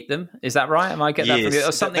once you meet them. Is that right? Am I getting that from you?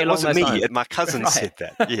 Or something that along wasn't those me. lines? My cousin said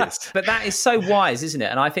that. Yes. But that is so wise, isn't it?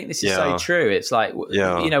 And I think this is so true. It's like,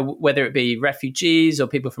 whether it be refugees or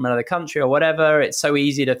people from another country or whatever, it's so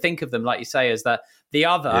easy to think of them, like you say, as the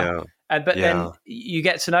other. But then you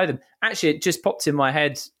get to know them. Actually, it just popped in my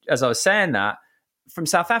head as I was saying that, from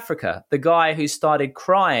South Africa, the guy who started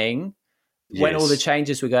crying when all the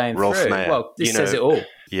changes were going Rolf through. Meyer. Well, this says it all.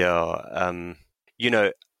 Yeah.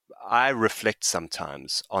 I reflect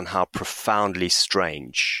sometimes on how profoundly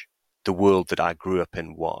strange the world that I grew up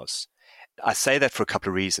in was. I say that for a couple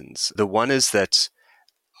of reasons. The one is that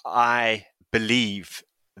I believe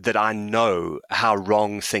that I know how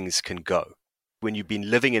wrong things can go. When you've been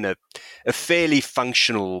living in a fairly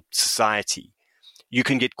functional society, you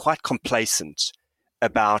can get quite complacent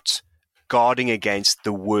about guarding against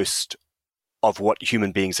the worst of what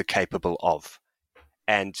human beings are capable of.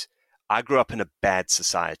 And I grew up in a bad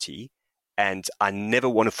society, and I never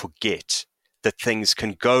want to forget that things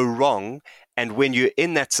can go wrong. And when you're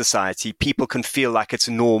in that society, people can feel like it's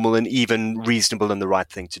normal and even reasonable and the right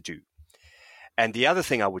thing to do. And the other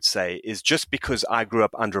thing I would say is, just because I grew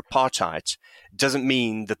up under apartheid doesn't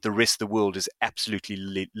mean that the rest of the world is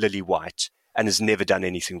absolutely lily white and has never done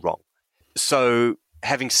anything wrong. So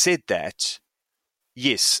having said that,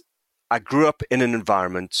 yes, I grew up in an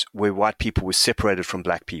environment where white people were separated from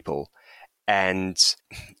black people and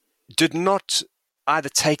did not either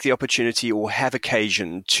take the opportunity or have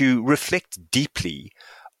occasion to reflect deeply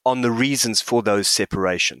on the reasons for those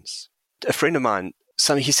separations. A friend of mine,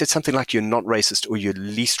 he said something like, "You're not racist," or "You're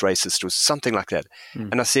least racist," or something like that.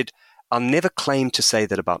 And I said, I'll never claim to say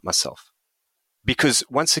that about myself. Because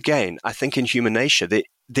once again, I think in human nature, there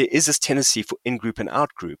is this tendency for in-group and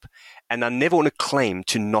out-group. And I never want to claim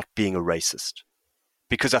to not being a racist,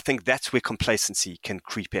 because I think that's where complacency can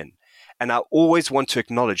creep in. And I always want to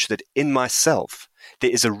acknowledge that in myself,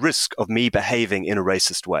 there is a risk of me behaving in a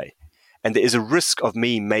racist way. And there is a risk of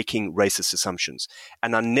me making racist assumptions.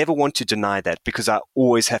 And I never want to deny that, because I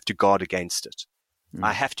always have to guard against it.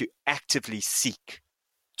 I have to actively seek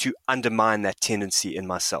to undermine that tendency in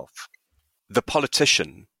myself. The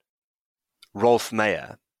politician, Rolf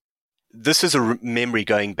Meyer, this is a memory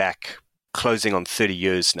going back, closing on 30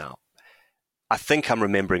 years now. I think I'm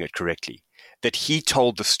remembering it correctly, that he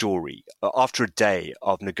told the story after a day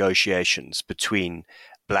of negotiations between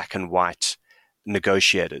black and white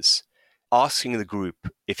negotiators, asking the group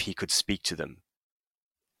if he could speak to them,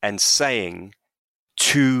 and saying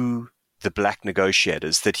to the black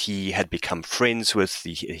negotiators that he had become friends with,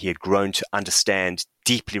 he had grown to understand,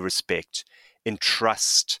 deeply respect,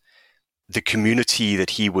 entrust the community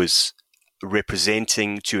that he was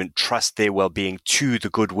representing, to entrust their well-being to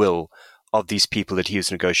the goodwill of these people that he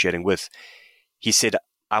was negotiating with. He said,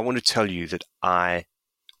 "I want to tell you that I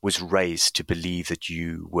was raised to believe that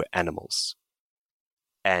you were animals,"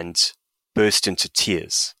 and burst into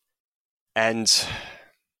tears. And,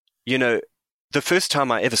 the first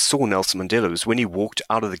time I ever saw Nelson Mandela was when he walked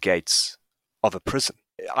out of the gates of a prison.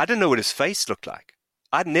 I didn't know what his face looked like.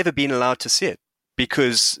 I'd never been allowed to see it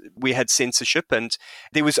because we had censorship, and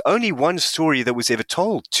there was only one story that was ever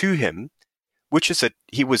told to him, which is that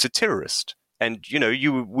he was a terrorist. And,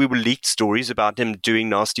 we were leaked stories about him doing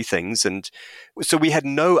nasty things. And so we had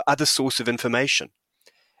no other source of information.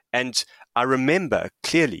 And I remember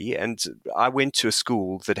clearly, and I went to a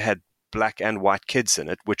school that had black and white kids in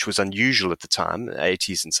it, which was unusual at the time,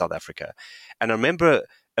 80s in South Africa. And I remember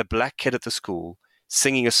a black kid at the school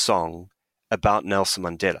singing a song about Nelson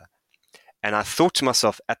Mandela. And I thought to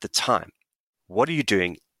myself at the time, what are you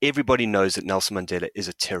doing everybody knows that Nelson Mandela is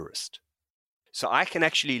a terrorist. So I can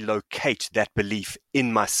actually locate that belief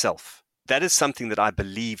in myself. That is something that I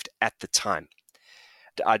believed at the time.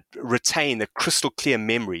 I retain a crystal clear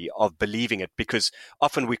memory of believing it, because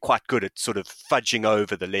often we're quite good at sort of fudging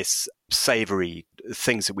over the less savory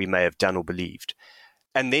things that we may have done or believed.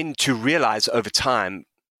 And then to realize over time,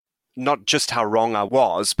 not just how wrong I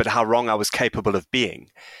was, but how wrong I was capable of being.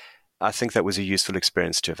 I think that was a useful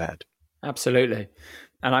experience to have had. Absolutely.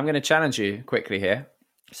 And I'm going to challenge you quickly here.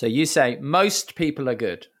 So you say most people are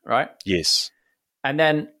good, right? Yes. And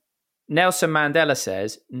then Nelson Mandela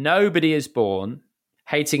says nobody is born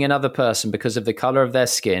hating another person because of the color of their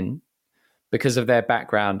skin, because of their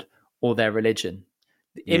background or their religion.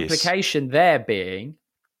 The implication there being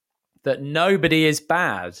that nobody is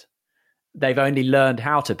bad. They've only learned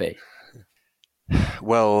how to be.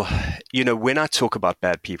 Well, when I talk about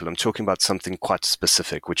bad people, I'm talking about something quite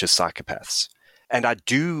specific, which is psychopaths. And I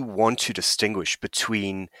do want to distinguish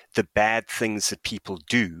between the bad things that people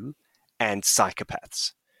do and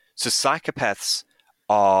psychopaths. So psychopaths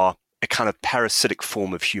are a kind of parasitic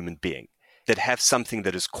form of human being that have something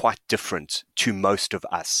that is quite different to most of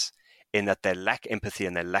us, in that they lack empathy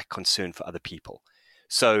and they lack concern for other people.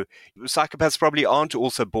 So psychopaths probably aren't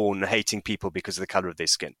also born hating people because of the color of their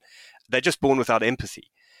skin. They're just born without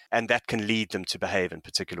empathy, and that can lead them to behave in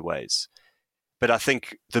particular ways. But I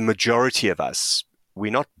think the majority of us,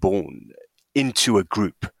 we're not born into a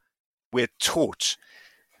group. We're taught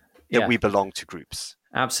that we belong to groups.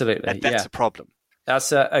 Absolutely. And that's a problem.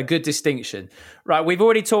 That's a good distinction. Right, we've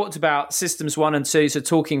already talked about systems 1 and 2, so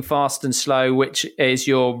talking fast and slow, which is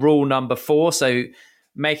your rule number 4, so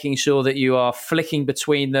making sure that you are flicking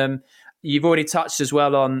between them. You've already touched as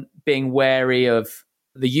well on being wary of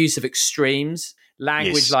the use of extremes,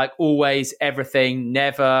 language like always, everything,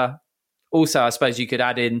 never. Also, I suppose you could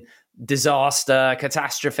add in disaster,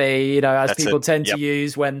 catastrophe, as that's people tend to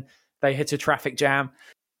use when they hit a traffic jam.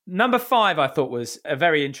 Number 5, I thought, was a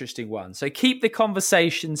very interesting one. So keep the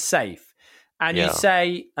conversation safe. And you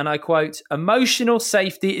say, and I quote, emotional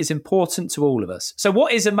safety is important to all of us. So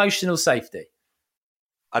what is emotional safety?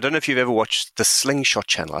 I don't know if you've ever watched the Slingshot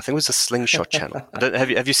channel. I think it was the Slingshot channel.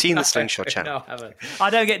 Have you seen the Slingshot channel? No, I haven't. I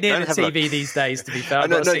don't get near the TV these days, to be fair.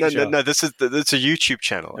 No. This is it's a YouTube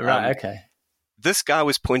channel. Right, okay. This guy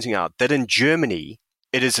was pointing out that in Germany,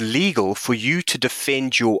 it is legal for you to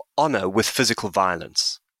defend your honor with physical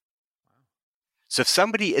violence. So if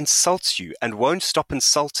somebody insults you and won't stop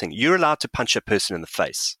insulting, you're allowed to punch a person in the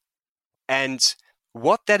face. And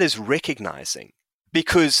what that is recognizing,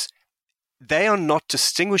 because they are not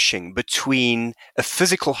distinguishing between a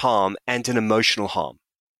physical harm and an emotional harm.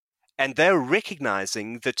 And they're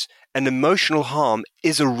recognizing that an emotional harm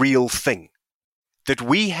is a real thing, that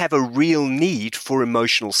we have a real need for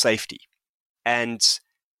emotional safety. And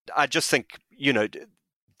I just think,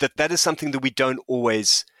 that is something that we don't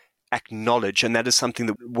always acknowledge, and that is something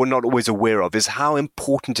that we're not always aware of, is how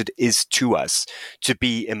important it is to us to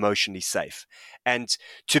be emotionally safe. And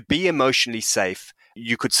to be emotionally safe,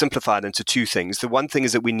 you could simplify it into 2 things. The one thing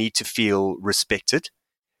is that we need to feel respected.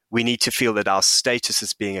 We need to feel that our status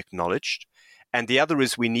is being acknowledged. And the other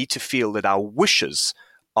is we need to feel that our wishes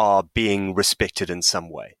are being respected in some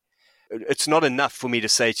way. It's not enough for me to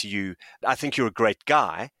say to you, I think you're a great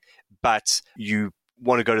guy, but you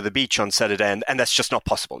want to go to the beach on Saturday and that's just not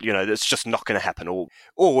possible. It's just not going to happen.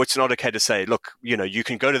 Or it's not okay to say, look, you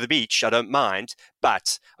can go to the beach, I don't mind,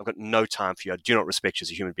 but I've got no time for you. I do not respect you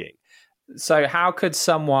as a human being. So how could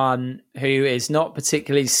someone who is not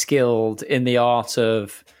particularly skilled in the art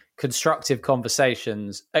of constructive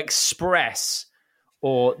conversations express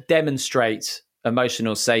or demonstrate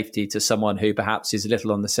emotional safety to someone who perhaps is a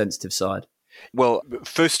little on the sensitive side? Well,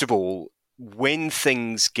 first of all, when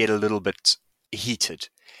things get a little bit heated,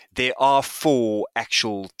 there are 4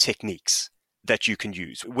 actual techniques that you can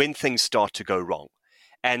use when things start to go wrong.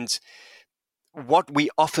 And what we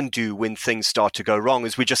often do when things start to go wrong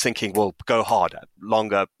is we're just thinking, well, go harder,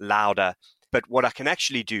 longer, louder. But what I can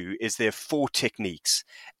actually do is there are 4 techniques.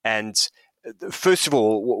 And first of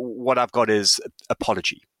all, what I've got is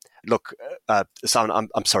apology. Look, Simon,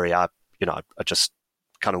 I'm sorry. I just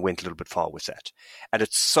kind of went a little bit far with that. And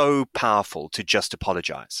it's so powerful to just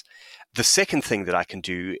apologize. The second thing that I can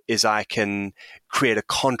do is I can create a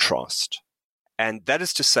contrast. And that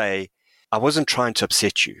is to say, I wasn't trying to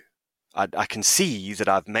upset you. I can see that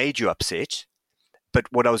I've made you upset,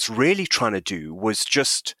 but what I was really trying to do was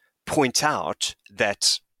just point out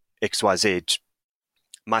that XYZ.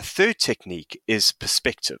 My third technique is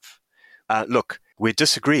perspective. Look, we're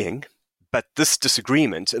disagreeing, but this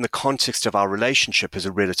disagreement in the context of our relationship is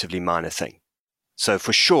a relatively minor thing. So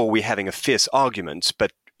for sure, we're having a fierce argument,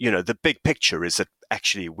 but the big picture is that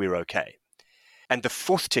actually we're okay. And the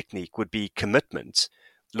fourth technique would be commitment.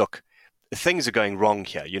 Look, things are going wrong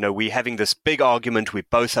here. We're having this big argument. We're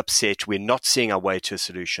both upset. We're not seeing our way to a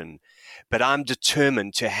solution. But I'm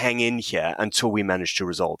determined to hang in here until we manage to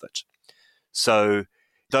resolve it. So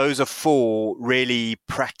those are 4 really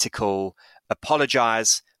practical: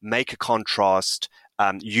 apologize, make a contrast,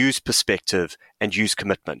 use perspective, and use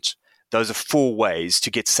commitment. Those are 4 ways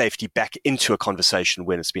to get safety back into a conversation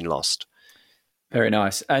when it's been lost. Very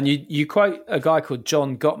nice. And you quote a guy called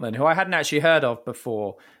John Gottman, who I hadn't actually heard of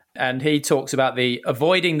before. And he talks about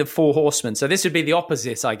avoiding the 4 horsemen. So this would be the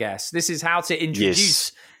opposite, I guess. This is how to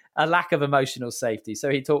introduce a lack of emotional safety. So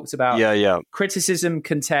he talks about criticism,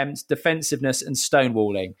 contempt, defensiveness, and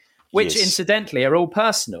stonewalling, which incidentally are all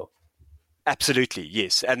personal. Absolutely,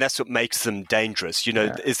 yes. And that's what makes them dangerous,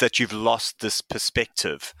 is that you've lost this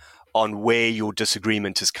perspective on where your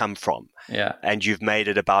disagreement has come from. Yeah. And you've made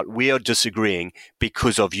it about, we are disagreeing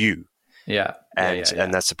because of you. Yeah.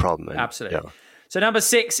 And that's the problem. And, absolutely. Yeah. So number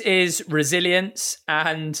 6 is resilience.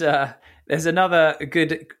 And there's another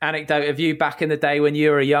good anecdote of you back in the day when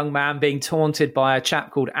you were a young man being taunted by a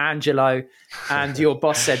chap called Angelo, and your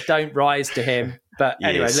boss said, don't rise to him. But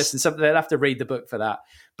anyway, listen, they'll have to read the book for that.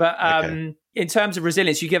 But in terms of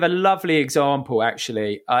resilience, you give a lovely example,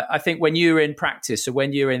 actually. I think when you're in practice, or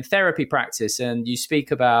when you're in therapy practice, and you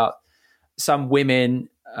speak about some women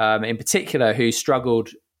in particular who struggled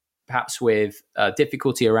perhaps with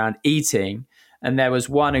difficulty around eating. And there was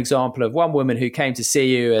one example of one woman who came to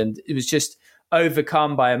see you and it was just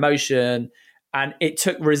overcome by emotion. And it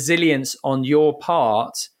took resilience on your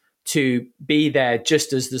part to be there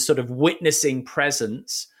just as the sort of witnessing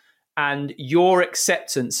presence, and your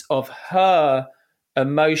acceptance of her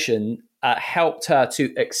emotion helped her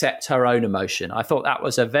to accept her own emotion. I thought that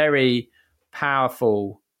was a very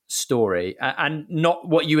powerful story, and not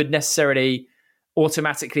what you would necessarily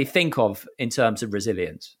automatically think of in terms of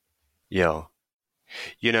resilience. Yeah.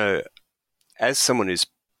 As someone who's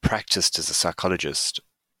practiced as a psychologist,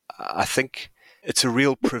 I think it's a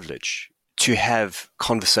real privilege to have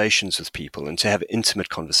conversations with people and to have intimate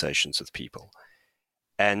conversations with people.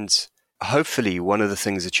 And hopefully one of the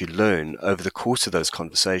things that you learn over the course of those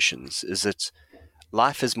conversations is that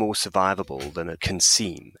life is more survivable than it can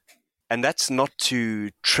seem. And that's not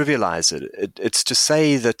to trivialize it. It's to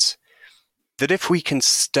say that if we can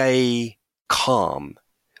stay calm,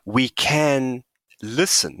 we can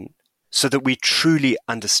listen so that we truly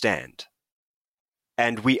understand.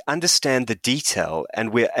 And we understand the detail,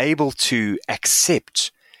 and we're able to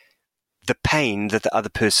accept the pain that the other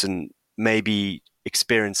person may be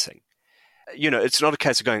experiencing. It's not a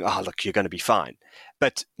case of going, oh, look, you're going to be fine.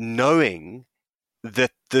 But knowing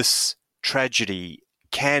that this tragedy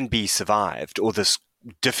can be survived, or this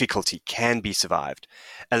difficulty can be survived,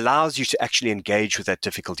 allows you to actually engage with that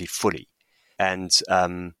difficulty fully. And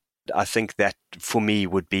I think that for me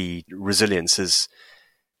would be resilience, is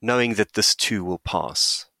knowing that this too will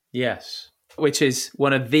pass. Yes. Which is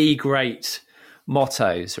one of the great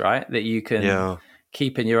mottos, right? That you can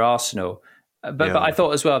keep in your arsenal. But I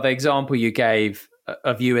thought as well, the example you gave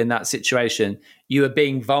of you in that situation, you were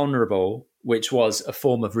being vulnerable, which was a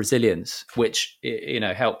form of resilience, which,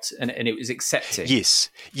 helped, and it was accepting. Yes,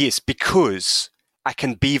 because I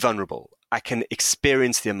can be vulnerable. I can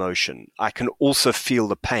experience the emotion. I can also feel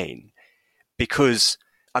the pain because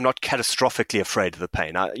I'm not catastrophically afraid of the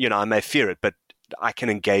pain. I may fear it, but I can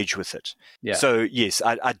engage with it. Yeah. So yes,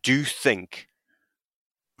 I do think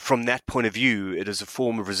from that point of view, it is a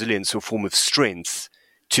form of resilience or a form of strength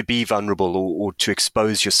to be vulnerable or to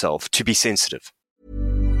expose yourself, to be sensitive.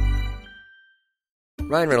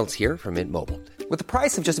 Ryan Reynolds here from Mint Mobile. With the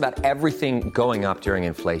price of just about everything going up during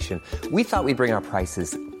inflation, we thought we'd bring our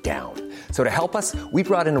prices down. So to help us, we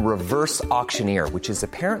brought in a reverse auctioneer, which is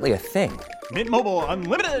apparently a thing. Mint Mobile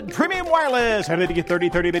Unlimited Premium Wireless. How to get 30,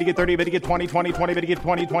 30, bit to get 30, bit to get 20, 20, 20, bit to get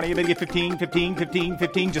 20, 20, bit to get 15, 15, 15,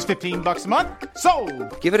 15, just $15 a month?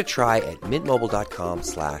 Sold! Give it a try at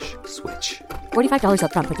mintmobile.com/switch. $45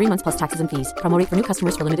 up front for 3 months plus taxes and fees. Promo rate for new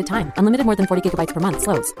customers for limited time. Unlimited more than 40 gigabytes per month.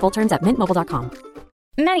 Slows full terms at mintmobile.com.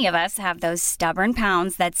 Many of us have those stubborn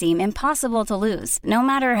pounds that seem impossible to lose, no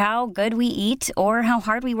matter how good we eat or how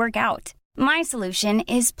hard we work out. My solution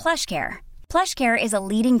is PlushCare. PlushCare is a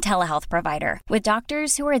leading telehealth provider with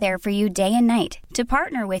doctors who are there for you day and night to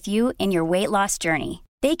partner with you in your weight loss journey.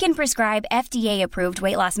 They can prescribe FDA-approved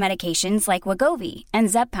weight loss medications like Wegovy and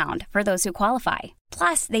Zepbound for those who qualify.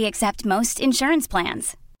 Plus, they accept most insurance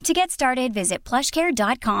plans. To get started, visit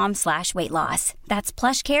plushcare.com/weightloss. That's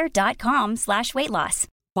plushcare.com/weightloss.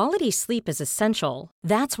 Quality sleep is essential.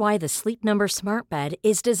 That's why the Sleep Number Smart Bed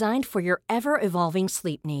is designed for your ever-evolving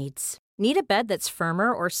sleep needs. Need a bed that's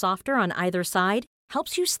firmer or softer on either side?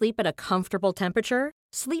 Helps you sleep at a comfortable temperature?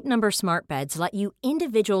 Sleep Number Smart Beds let you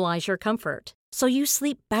individualize your comfort, so you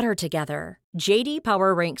sleep better together. J.D.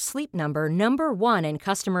 Power ranks Sleep Number number 1 in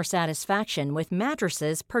customer satisfaction with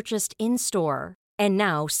mattresses purchased in-store. And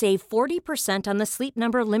now, save 40% on the Sleep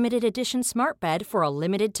Number Limited Edition Smart Bed for a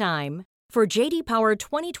limited time. For J.D. Power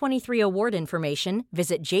 2023 award information,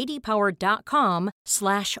 visit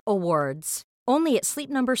jdpower.com/awards. Only at Sleep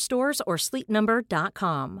Number stores or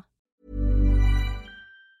sleepnumber.com.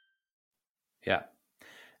 Yeah.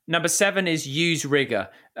 Number 7 is use rigor.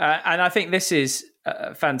 And I think this is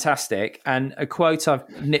fantastic. And a quote I've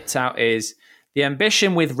nipped out is, the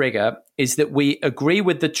ambition with rigor is that we agree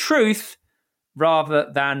with the truth rather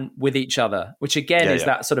than with each other, which again is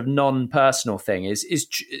that sort of non-personal thing, is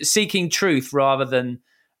seeking truth rather than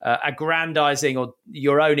aggrandizing or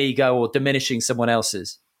your own ego or diminishing someone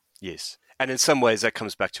else's. Yes. And in some ways that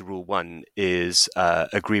comes back to rule 1 is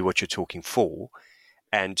agree what you're talking for.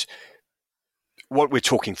 And what we're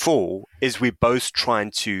talking for is we're both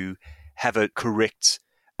trying to have a correct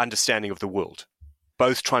understanding of the world,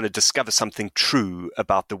 both trying to discover something true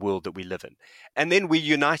about the world that we live in. And then we're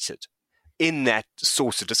united in that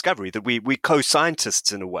source of discovery, that we're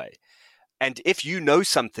co-scientists in a way. And if you know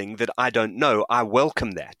something that I don't know, I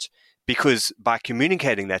welcome that, because by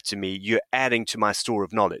communicating that to me, you're adding to my store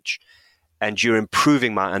of knowledge and you're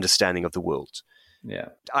improving my understanding of the world. Yeah,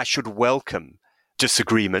 I should welcome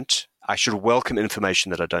disagreement. I should welcome information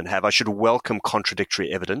that I don't have. I should welcome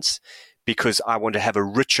contradictory evidence, because I want to have a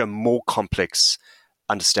richer, more complex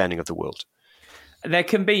understanding of the world. There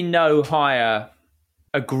can be no higher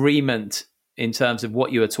agreement in terms of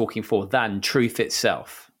what you are talking for than truth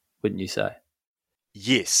itself, wouldn't you say?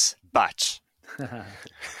 Yes, but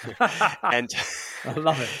and I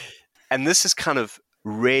love it. And this is kind of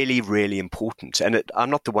really, really important. And I'm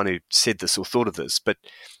not the one who said this or thought of this, but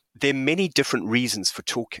there are many different reasons for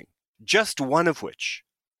talking, just one of which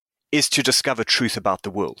is to discover truth about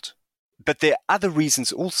the world. But there are other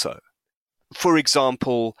reasons also. For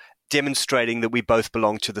example, demonstrating that we both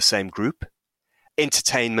belong to the same group,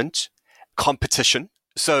 entertainment, competition.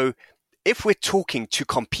 So if we're talking to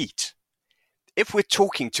compete, if we're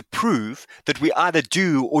talking to prove that we either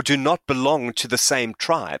do or do not belong to the same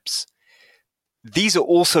tribes, these are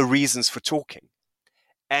also reasons for talking.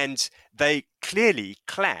 And they clearly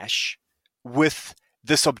clash with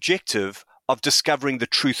this objective of discovering the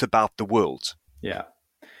truth about the world. Yeah.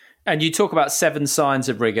 And you talk about 7 signs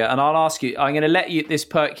of rigor, and I'll ask you, I'm going to let you this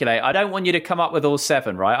percolate. I don't want you to come up with all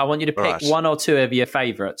 7, right? I want you to pick 1 or 2 of your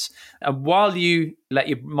favorites. And while you let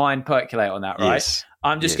your mind percolate on that, right? Yes.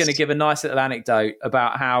 I'm just going to give a nice little anecdote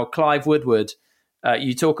about how Clive Woodward,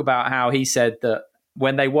 you talk about how he said that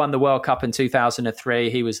when they won the World Cup in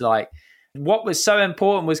 2003, he was like, what was so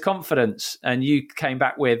important was confidence. And you came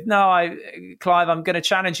back with, no, Clive, I'm going to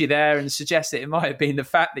challenge you there and suggest that it might have been the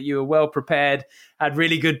fact that you were well prepared, had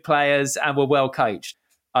really good players and were well coached.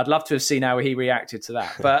 I'd love to have seen how he reacted to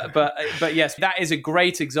that. But yes, that is a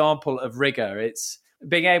great example of rigor. It's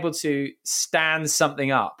being able to stand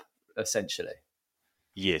something up, essentially.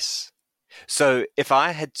 Yes. So if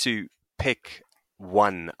I had to pick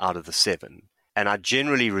 1 out of the 7, and I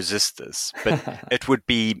generally resist this, but it would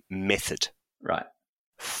be method. Right.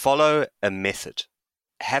 Follow a method.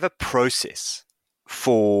 Have a process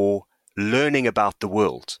for learning about the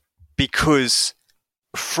world, because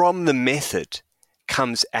from the method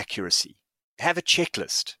comes accuracy. Have a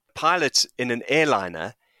checklist. Pilots in an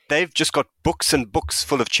airliner, they've just got books and books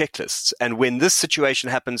full of checklists. And when this situation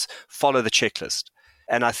happens, follow the checklist.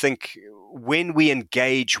 And I think when we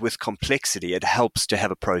engage with complexity, it helps to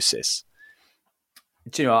have a process.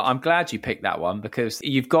 Do you know what? I'm glad you picked that one, because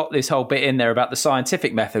you've got this whole bit in there about the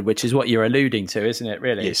scientific method, which is what you're alluding to, isn't it,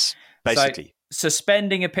 really? Yes, basically. So,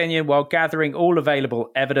 suspending opinion while gathering all available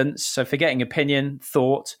evidence. So forgetting opinion,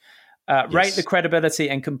 thought. Rate the credibility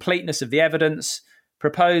and completeness of the evidence.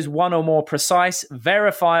 Propose 1 or more precise,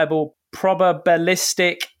 verifiable,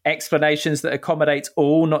 probabilistic explanations that accommodate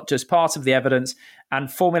all, not just part of the evidence,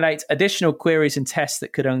 and formulate additional queries and tests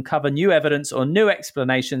that could uncover new evidence or new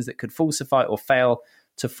explanations that could falsify or fail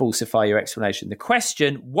to falsify your explanation. The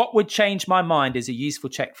question, what would change my mind, is a useful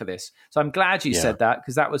check for this. So I'm glad you said that,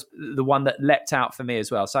 because that was the one that leapt out for me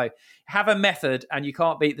as well. So have a method, and you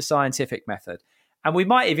can't beat the scientific method. And we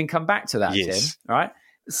might even come back to that, Tim. All right.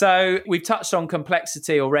 So we've touched on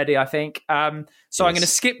complexity already, I think. So I'm going to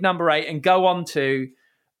skip number 8 and go on to,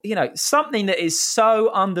 something that is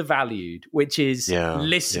so undervalued, which is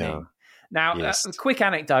listening. Now, a quick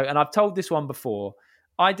anecdote, and I've told this one before.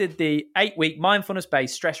 I did the 8-week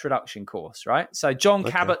mindfulness-based stress reduction course, right? So John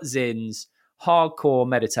Kabat-Zinn's hardcore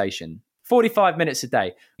meditation, 45 minutes a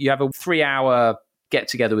day. You have a 3-hour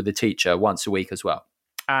get-together with the teacher once a week as well.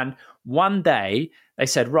 And one day they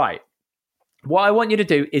said, right, what I want you to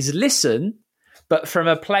do is listen, but from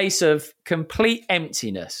a place of complete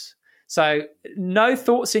emptiness. So no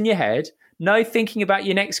thoughts in your head, no thinking about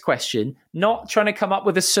your next question, not trying to come up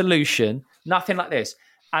with a solution, nothing like this.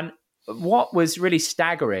 And what was really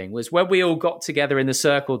staggering was when we all got together in the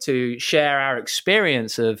circle to share our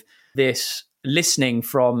experience of this listening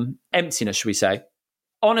from emptiness, should we say.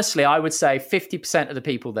 Honestly, I would say 50% of the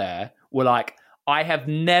people there were like, I have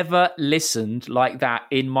never listened like that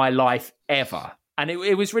in my life ever. And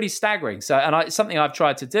it was really staggering. So, and it's something I've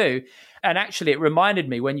tried to do. And actually, it reminded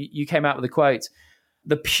me when you came out with the quote,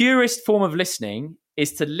 the purest form of listening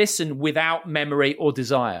is to listen without memory or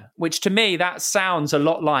desire, which to me, that sounds a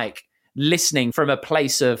lot like listening from a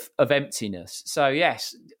place of emptiness. So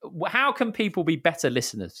yes, how can people be better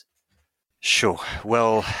listeners? Sure.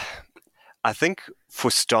 Well, I think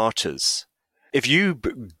for starters, if you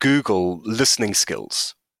Google listening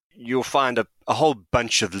skills, you'll find a whole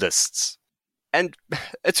bunch of lists. And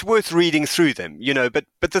it's worth reading through them,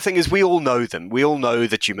 but the thing is, we all know them. We all know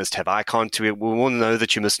that you must have eye contact. We all know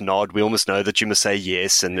that you must nod. We all must know that you must say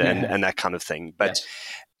yes and that kind of thing. But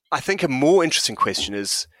I think a more interesting question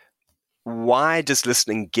is, why does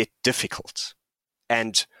listening get difficult?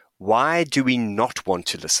 And why do we not want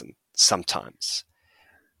to listen sometimes?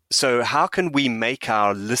 So how can we make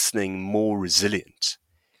our listening more resilient?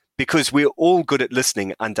 Because we're all good at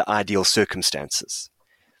listening under ideal circumstances.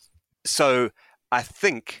 So I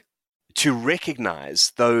think to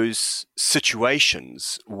recognize those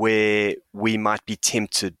situations where we might be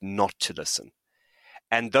tempted not to listen.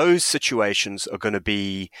 And those situations are going to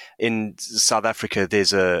be, in South Africa,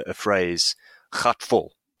 there's a phrase, "gat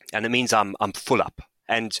vol," and it means I'm full up.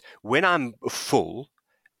 And when I'm full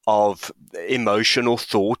of emotional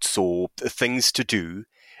thoughts or things to do,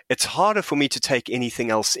 it's harder for me to take anything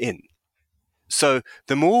else in. So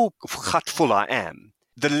the more gat vol I am,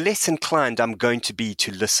 the less inclined I'm going to be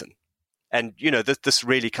to listen. And, this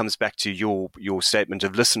really comes back to your statement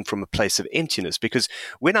of listen from a place of emptiness, because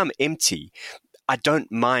when I'm empty, I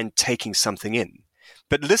don't mind taking something in.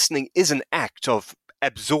 But listening is an act of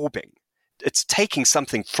absorbing. It's taking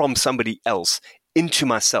something from somebody else into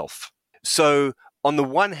myself. So on the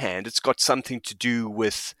one hand, it's got something to do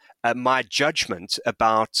with my judgment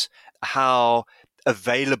about how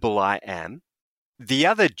available I am. The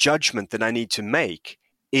other judgment that I need to make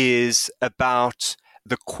is about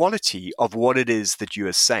the quality of what it is that you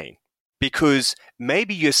are saying. Because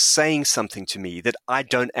maybe you're saying something to me that I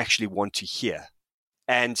don't actually want to hear.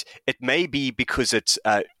 And it may be because it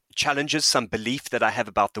challenges some belief that I have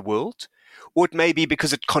about the world, or it may be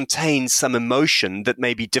because it contains some emotion that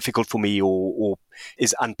may be difficult for me or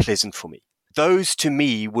is unpleasant for me. Those to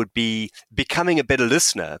me would be becoming a better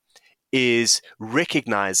listener is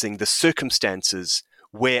recognizing the circumstances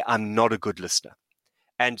where I'm not a good listener.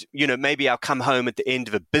 And, maybe I'll come home at the end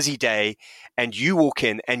of a busy day and you walk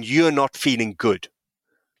in and you're not feeling good.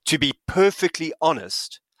 To be perfectly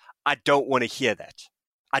honest, I don't want to hear that.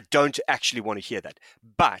 I don't actually want to hear that.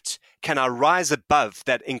 But can I rise above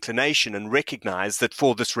that inclination and recognize that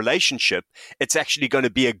for this relationship, it's actually going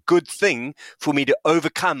to be a good thing for me to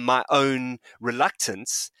overcome my own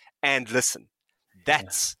reluctance and listen?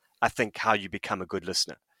 That's, I think, how you become a good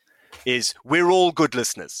listener, is we're all good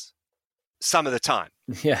listeners some of the time.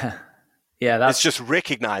 Yeah. It's just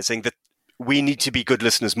recognizing that we need to be good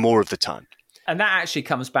listeners more of the time. And that actually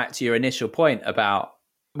comes back to your initial point about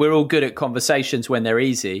we're all good at conversations when they're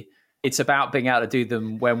easy. It's about being able to do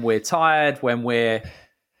them when we're tired, when we're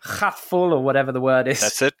full, or whatever the word is.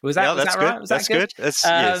 That's it. Was that good. right? Was that's that good?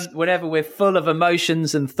 Yes. Whenever we're full of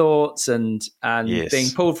emotions and thoughts and yes. being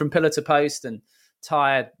pulled from pillar to post and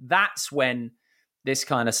tired, that's when this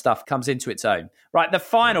kind of stuff comes into its own. Right, the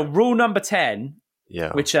final, rule number 10,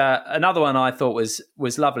 which another one I thought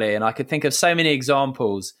was lovely, and I could think of so many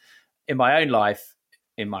examples in my own life,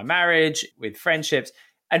 in my marriage, with friendships.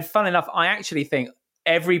 And fun enough, I actually think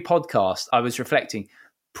every podcast I was reflecting,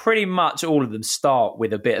 pretty much all of them start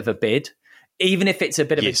with a bit of a bid, even if it's a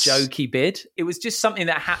bit of a jokey bid. It was just something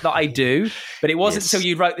that I do, but it wasn't until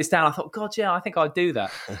you wrote this down, I thought, God, I think I'd do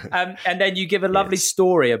that. And then you give a lovely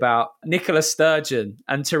story about Nicola Sturgeon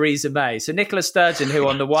and Theresa May. So Nicola Sturgeon, who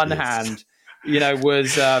on the one hand,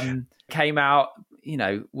 was came out,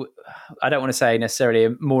 I don't want to say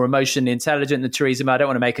necessarily more emotionally intelligent than Theresa May. I don't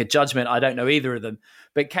want to make a judgment. I don't know either of them,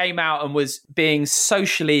 but came out and was being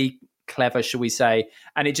socially clever, shall we say,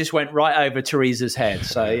 and it just went right over Teresa's head.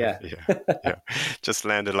 So yeah. Just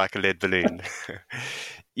landed like a lead balloon.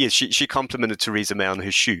 Yes, she complimented Theresa May on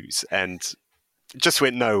her shoes and just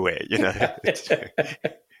went nowhere, you know.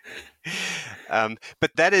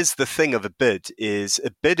 But that is the thing of a bid is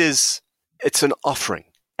it's an offering,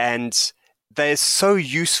 and they're so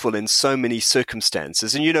useful in so many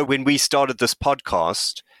circumstances. And, you know, when we started this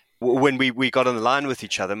podcast, when we got on the line with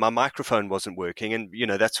each other, my microphone wasn't working. And, you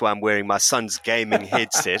know, that's why I'm wearing my son's gaming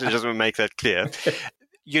headset. I just want to make that clear.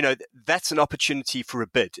 You know, that's an opportunity for a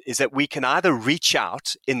bid, is that we can either reach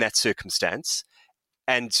out in that circumstance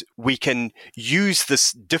and we can use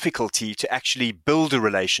this difficulty to actually build a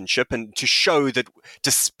relationship and to show that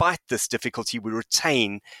despite this difficulty, we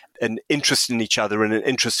retain an interest in each other and an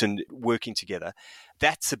interest in working together.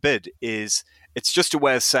 That's a bid. It's just a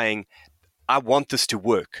way of saying, I want this to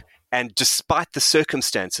work. And despite the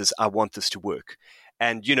circumstances, I want this to work.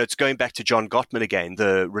 And, you know, it's going back to John Gottman again,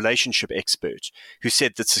 the relationship expert, who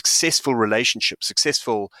said that successful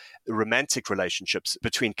romantic relationships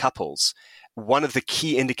between couples, one of the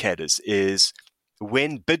key indicators is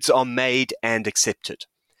when bids are made and accepted.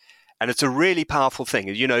 And it's a really powerful thing,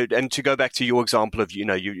 you know, and to go back to your example of, you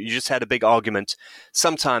know, you just had a big argument.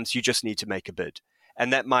 Sometimes you just need to make a bid.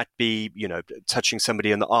 And that might be, you know, touching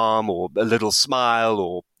somebody on the arm or a little smile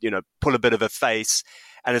or, you know, pull a bit of a face.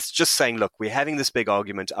 And it's just saying, look, we're having this big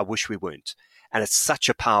argument. I wish we weren't. And it's such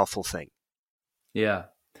a powerful thing. Yeah.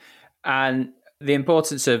 And the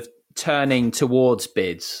importance of turning towards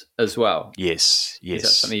bids as well. Yes. Is that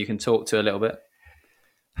something you can talk to a little bit?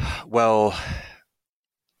 Well,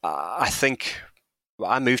 I think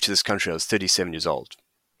I moved to this country. I was 37 years old,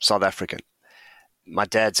 South African. My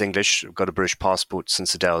dad's English, got a British passport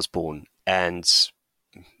since the day I was born, and,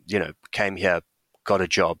 you know, came here, got a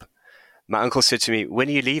job. My uncle said to me, when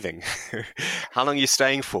are you leaving? How long are you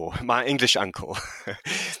staying for? My English uncle.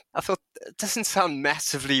 I thought, it doesn't sound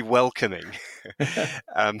massively welcoming.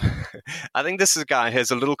 I think this is a guy who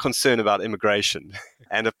has a little concern about immigration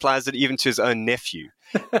and applies it even to his own nephew.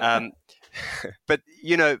 But,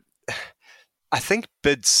 you know, I think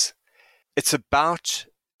bids, it's about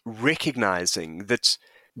recognizing that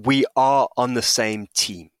we are on the same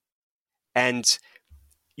team. And,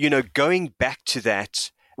 you know, going back to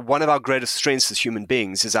that, one of our greatest strengths as human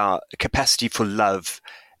beings is our capacity for love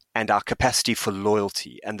and our capacity for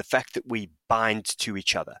loyalty and the fact that we bind to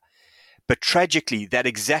each other. But tragically, that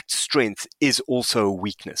exact strength is also a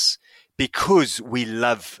weakness because we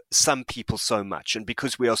love some people so much and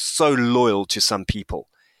because we are so loyal to some people.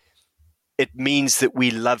 It means that we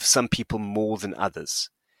love some people more than others.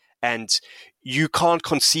 And you can't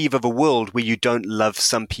conceive of a world where you don't love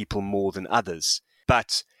some people more than others.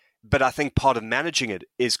 But I think part of managing it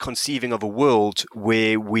is conceiving of a world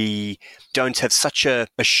where we don't have such a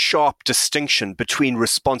sharp distinction between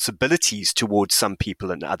responsibilities towards some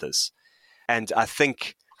people and others. And I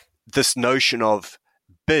think this notion of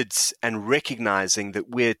bids and recognizing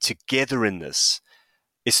that we're together in this,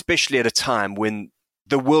 especially at a time when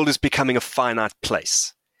the world is becoming a finite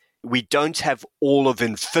place. We don't have all of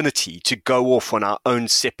infinity to go off on our own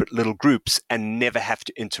separate little groups and never have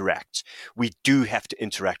to interact. We do have to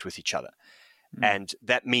interact with each other. And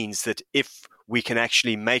that means that if we can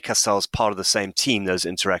actually make ourselves part of the same team, those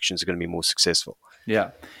interactions are going to be more successful.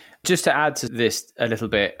 Yeah. Just to add to this a little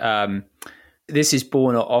bit, this is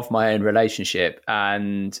born of my own relationship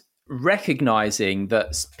and recognizing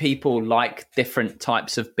that people like different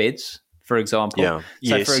types of bids, for example.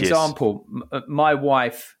 Yeah. So, for example, my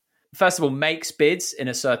wife, first of all, makes bids in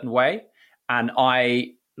a certain way, and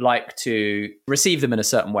I like to receive them in a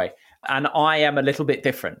certain way. And I am a little bit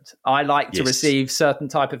different. I like to receive certain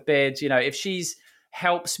type of bids. You know, if she's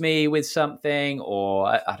helps me with something, or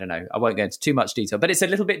I don't know, I won't go into too much detail, but it's a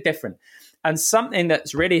little bit different. And something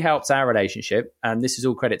that's really helped our relationship, and this is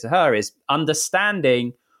all credit to her, is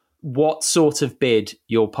understanding what sort of bid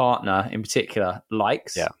your partner in particular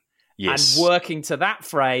likes. Yeah. Yes. And working to that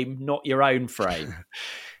frame, not your own frame.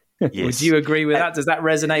 Yes. Would you agree with that? Does that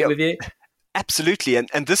resonate with you? Absolutely.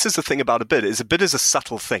 And this is the thing about a bid is a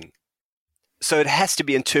subtle thing. So it has to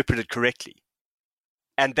be interpreted correctly.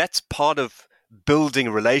 And that's part of building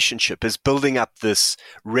a relationship, is building up this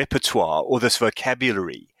repertoire or this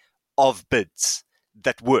vocabulary of bids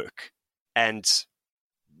that work. And,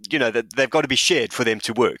 you know, that they've got to be shared for them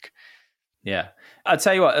to work. Yeah. I'll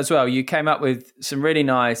tell you what, as well, you came up with some really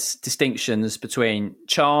nice distinctions between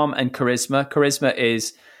charm and charisma. Charisma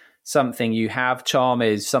is something you have. Charm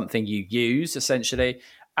is something you use, essentially.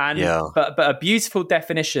 And but a beautiful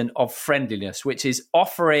definition of friendliness, which is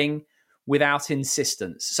offering without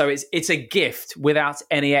insistence. So it's a gift without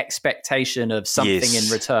any expectation of something in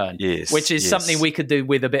return, which is something we could do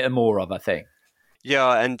with a bit more of, I think.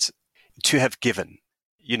 Yeah, and to have given,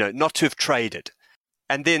 not to have traded.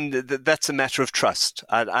 And then that's a matter of trust.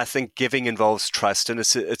 I think giving involves trust, and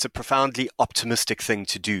it's a profoundly optimistic thing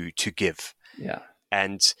to do, to give. Yeah.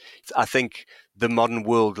 And I think the modern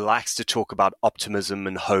world likes to talk about optimism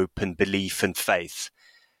and hope and belief and faith.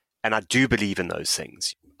 And I do believe in those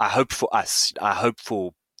things. I hope for us. I hope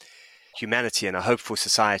for humanity, and I hope for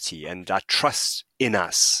society. And I trust in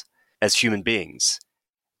us as human beings.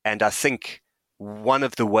 And I think one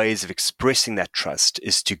of the ways of expressing that trust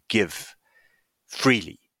is to give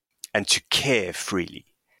freely and to care freely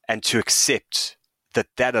and to accept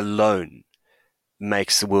that alone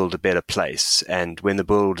makes the world a better place. And when the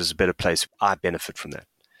world is a better place, I benefit from that.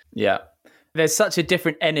 Yeah. There's such a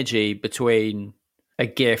different energy between a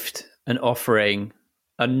gift, an offering,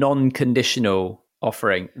 a non-conditional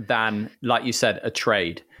offering than, like you said, a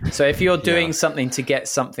trade. So if you're doing something to get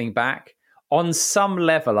something back, on some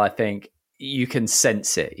level, I think you can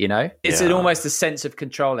sense it, It's almost a sense of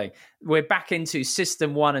controlling. We're back into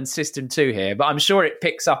system 1 and system 2 here, but I'm sure it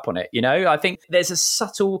picks up on it, I think there's a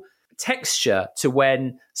subtle texture to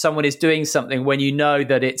when someone is doing something, when you know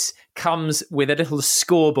that it comes with a little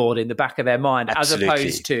scoreboard in the back of their mind. Absolutely. As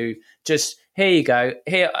opposed to just, here you go,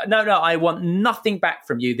 here, no, I want nothing back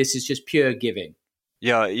from you. This is just pure giving.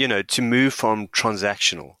 Yeah, to move from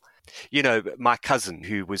transactional. My cousin,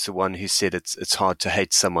 who was the one who said it's hard to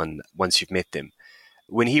hate someone once you've met them.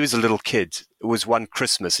 When he was a little kid, it was one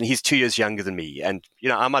Christmas, and he's 2 years younger than me. And,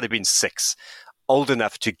 I might have been 6, old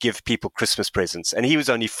enough to give people Christmas presents. And he was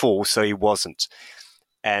only 4, so he wasn't.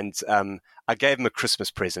 And I gave him a Christmas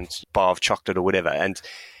present, bar of chocolate or whatever. And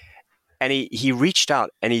he reached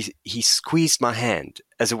out and he squeezed my hand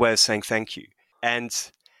as a way of saying thank you. And,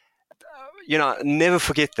 never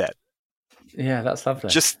forget that. Yeah, that's lovely.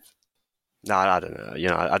 No, I don't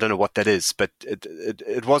know. I don't know what that is, but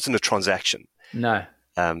it wasn't a transaction. No,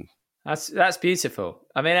 that's beautiful.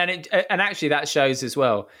 I mean, and actually that shows as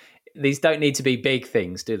well. These don't need to be big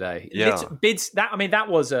things, do they? Yeah. Bids. That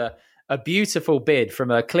was a beautiful bid from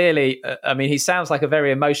a clearly. He sounds like a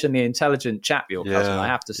very emotionally intelligent chap. Your cousin, I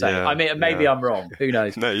have to say. Yeah, maybe I'm wrong. Who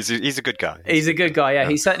knows? No, he's a good guy. He's a good guy. Yeah,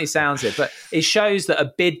 he certainly sounds it. But it shows that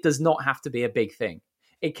a bid does not have to be a big thing.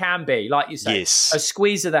 It can be, like you say, a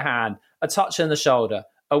squeeze of the hand, a touch on the shoulder,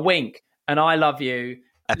 a wink, and I love you.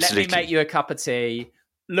 Absolutely. Let me make you a cup of tea.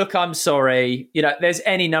 Look, I'm sorry. There's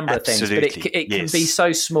any number of things, but it can be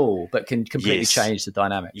so small, but can completely change the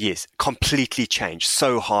dynamic. Yes, completely change.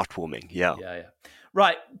 So heartwarming. Yeah.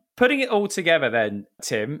 Right. Putting it all together then,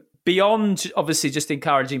 Tim, beyond obviously just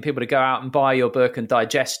encouraging people to go out and buy your book and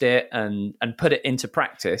digest it and put it into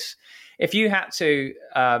practice, if you had to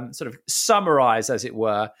sort of summarize, as it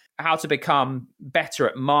were, how to become better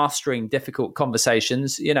at mastering difficult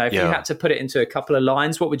conversations, if you had to put it into a couple of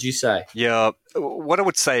lines, what would you say? Yeah, what I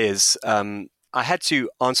would say is I had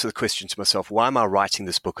to answer the question to myself, why am I writing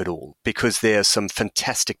this book at all? Because there are some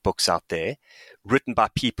fantastic books out there written by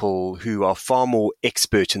people who are far more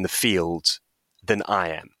expert in the field than I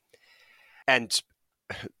am. And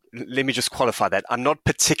let me just qualify that. I'm not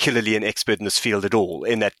particularly an expert in this field at all,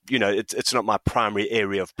 in that, it's not my primary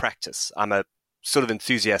area of practice. I'm a sort of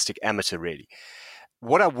enthusiastic amateur, really.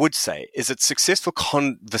 What I would say is that successful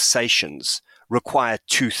conversations require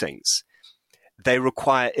 2 things. They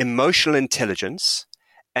require emotional intelligence,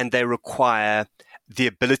 and they require the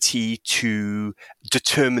ability to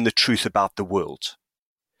determine the truth about the world.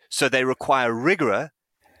 So they require rigor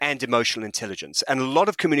and emotional intelligence. And a lot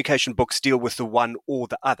of communication books deal with the one or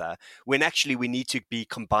the other, when actually we need to be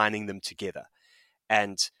combining them together.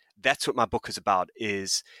 And that's what my book is about,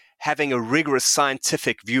 is having a rigorous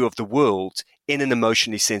scientific view of the world in an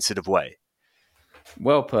emotionally sensitive way.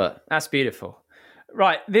 Well put. That's beautiful.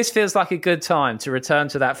 Right. This feels like a good time to return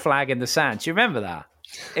to that flag in the sand. Do you remember that?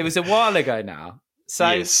 It was a while ago now. So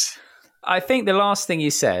yes. I think the last thing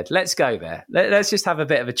you said, let's go there. Let's just have a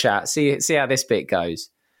bit of a chat, see how this bit goes.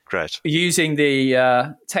 Great. Using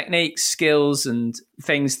the techniques, skills, and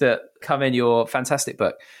things that come in your fantastic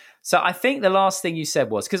book. So I think the last thing you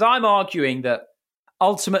said was, because I'm arguing that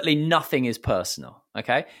ultimately nothing is personal,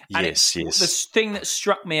 okay? And yes. The thing that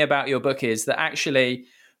struck me about your book is that actually,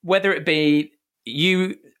 whether it be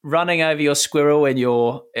you running over your squirrel in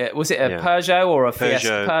your, was it a Peugeot or a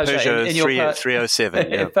Fiesta? Peugeot in your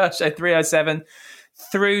 307. Yeah. Peugeot 307.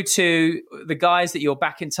 Through to the guys that you're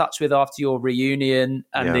back in touch with after your reunion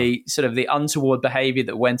and the sort of the untoward behavior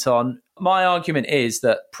that went on. My argument is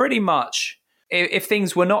that pretty much if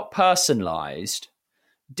things were not personalized,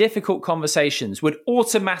 difficult conversations would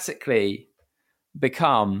automatically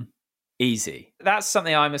become easy. That's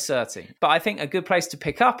something I'm asserting. But I think a good place to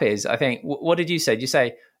pick up is, I think, what did you say? Did you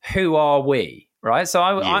say, who are we? Right? So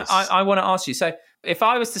I want to ask you. So if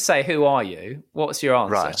I was to say, who are you? What's your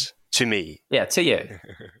answer? Right. To me. Yeah, to you.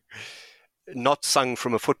 Not sung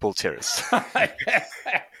from a football terrace.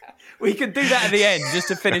 We could do that at the end just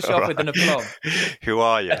to finish off with an applause. Who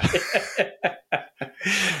are you?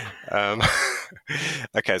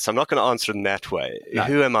 Okay, so I'm not going to answer in that way. No.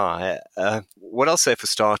 Who am I? What I'll say for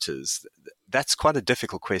starters, that's quite a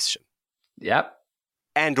difficult question. Yep.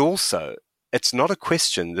 And also, it's not a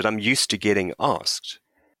question that I'm used to getting asked.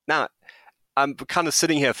 Now, I'm kind of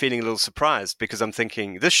sitting here feeling a little surprised because I'm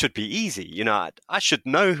thinking this should be easy. You know, I should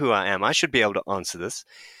know who I am. I should be able to answer this.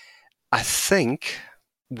 I think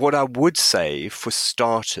what I would say for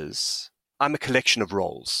starters, I'm a collection of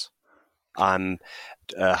roles. I'm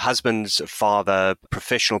a husband, a father,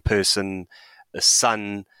 professional person, a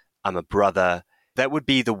son, I'm a brother. That would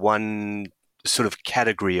be the one sort of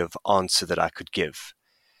category of answer that I could give.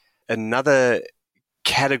 Another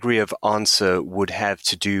category of answer would have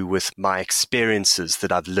to do with my experiences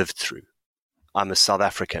that I've lived through. I'm a South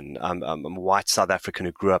African. I'm a white South African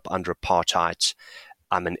who grew up under apartheid.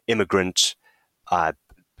 I'm an immigrant. I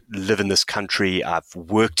live in this country. I've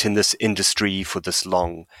worked in this industry for this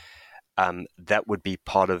long. That would be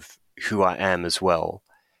part of who I am as well.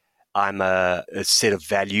 I'm a set of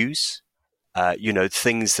values,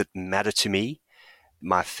 things that matter to me.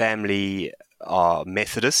 My family are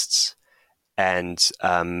Methodists, and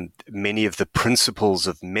many of the principles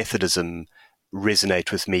of Methodism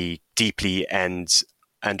resonate with me deeply and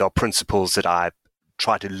are principles that I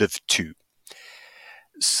try to live to.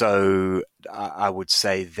 So I would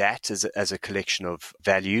say that as a collection of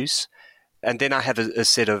values. And then I have a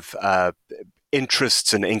set of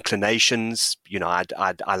interests and inclinations. You know,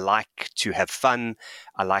 I like to have fun.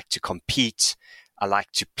 I like to compete. I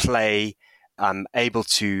like to play. I'm able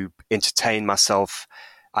to entertain myself.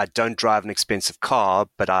 I don't drive an expensive car,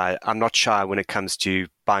 but I'm not shy when it comes to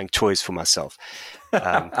buying toys for myself.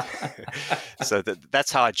 So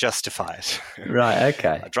that's how I justify it. Right,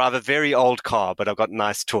 okay. I drive a very old car, but I've got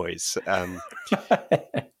nice toys.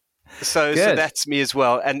 So that's me as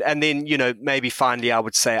well. And then, you know, maybe finally I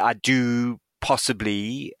would say I do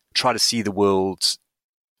possibly try to see the world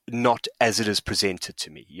not as it is presented to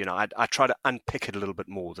me. You know, I try to unpick it a little bit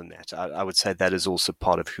more than that. I would say that is also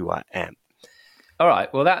part of who I am. All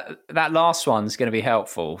right. Well, that last one's going to be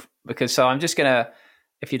helpful because I'm just going to,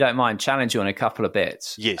 if you don't mind, challenge you on a couple of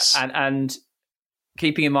bits. Yes. And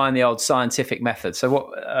keeping in mind the old scientific method. So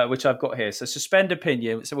what, which I've got here. So suspend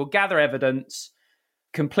opinion. So we'll gather evidence,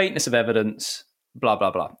 completeness of evidence, blah,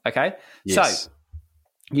 blah, blah. Okay. Yes. So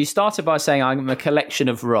you started by saying I'm a collection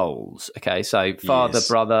of roles. Okay. So father, Yes.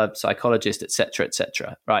 brother, psychologist, etc.,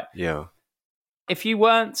 etc. Right. Yeah. If you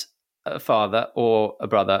weren't a father or a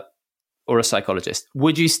brother or a psychologist,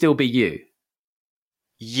 would you still be you?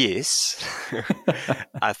 Yes,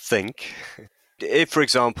 I think. If, for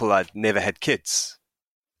example, I'd never had kids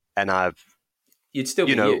and you'd still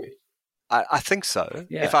be you. I think so.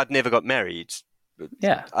 Yeah. If I'd never got married,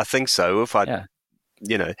 yeah, I think so. If I'd,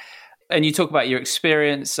 you know. And you talk about your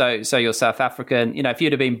experience. So you're South African. You know, if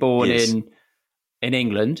you'd have been born Yes. in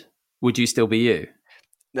England, would you still be you?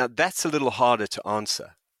 Now, that's a little harder to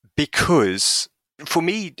answer because for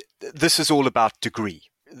me, this is all about degree.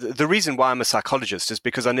 The reason why I'm a psychologist is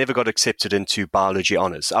because I never got accepted into biology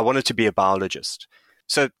honors. I wanted to be a biologist.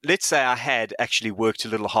 So let's say I had actually worked a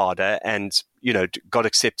little harder and, you know, got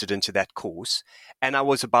accepted into that course. And I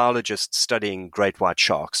was a biologist studying great white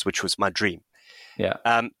sharks, which was my dream. Yeah.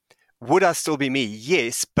 Would I still be me?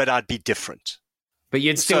 Yes, but I'd be different. But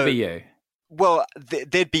you'd still be you. Well,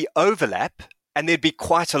 there'd be overlap. And there'd be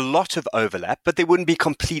quite a lot of overlap, but there wouldn't be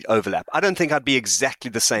complete overlap. I don't think I'd be exactly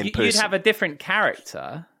the same person. You'd have a different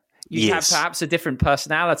character. You'd have perhaps a different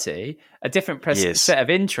personality, a different set of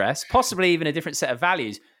interests, possibly even a different set of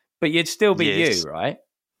values, but you'd still be you, right?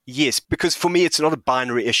 Yes, because for me, it's not a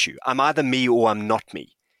binary issue. I'm either me or I'm not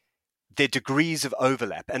me. There are degrees of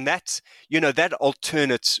overlap. And that's, you know, that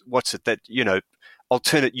alternate,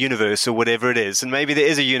 alternate universe or whatever it is. And maybe there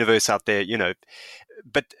is a universe out there, you know,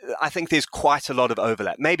 but I think there's quite a lot of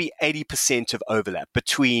overlap, maybe 80% of overlap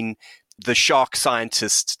between the shark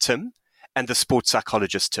scientist, Tim, and the sports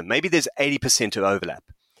psychologist, Tim. Maybe there's 80% of overlap.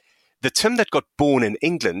 The Tim that got born in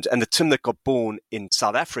England and the Tim that got born in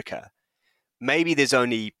South Africa, maybe there's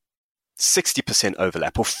only 60%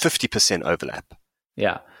 overlap or 50% overlap.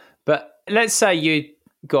 Yeah. But let's say you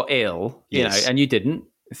got ill, you know, and you didn't,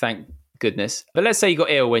 thank goodness. But let's say you got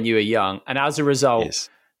ill when you were young, and as a result,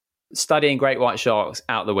 Studying great white sharks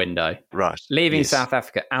out the window. Right. Leaving Yes. South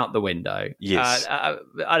Africa out the window. Yes. I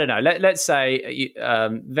don't know. Let's say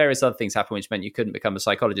various other things happened which meant you couldn't become a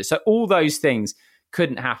psychologist. So all those things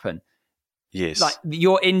couldn't happen. Yes. Like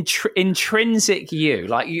your intrinsic you,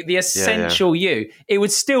 like the essential you, it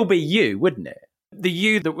would still be you, wouldn't it? The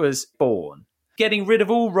you that was born. Getting rid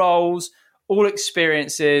of all roles, all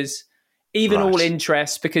experiences, even all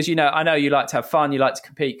interests, because, I know you like to have fun, you like to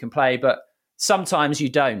compete, can play, but sometimes you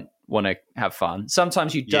don't want to have fun.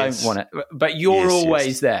 Sometimes you don't want to, but you're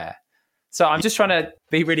always there. So I'm just trying to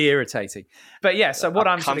be really irritating. But yeah, so what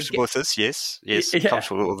I'm comfortable with this, yes.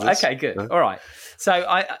 Comfortable with this. Okay, good. All right. So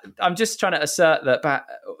I'm just trying to assert that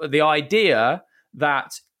the idea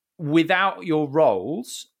that without your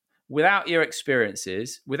roles, without your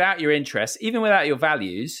experiences, without your interests, even without your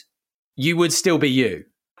values, you would still be you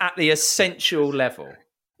at the essential level.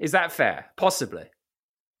 Is that fair? Possibly.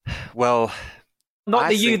 Well, not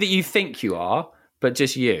the you that you think you are, but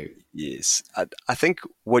just you. Yes. I think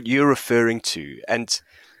what you're referring to, and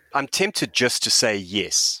I'm tempted just to say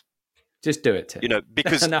yes. Just do it, Tim.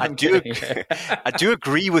 Because No, I do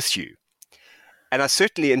agree with you. And I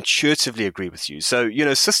certainly intuitively agree with you. So,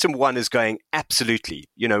 system 1 is going absolutely,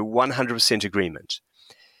 100% agreement.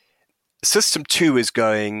 System 2 is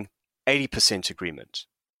going 80% agreement.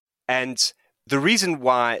 And the reason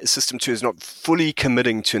why system 2 is not fully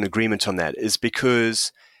committing to an agreement on that is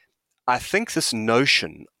because I think this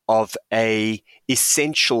notion of a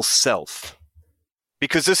essential self,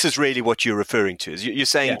 because this is really what you're referring to, is you're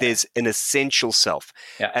saying there's an essential self,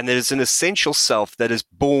 and there's an essential self that is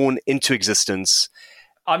born into existence.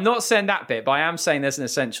 I'm not saying that bit, but I am saying there's an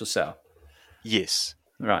essential self. Yes.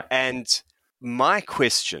 Right. And my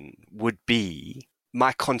question would be,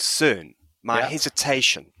 my concern, my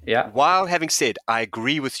hesitation, while having said, I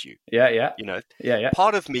agree with you.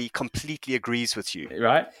 Part of me completely agrees with you.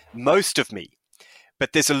 Right. Most of me.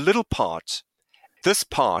 But there's a little part, this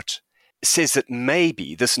part says that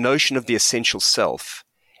maybe this notion of the essential self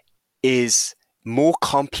is more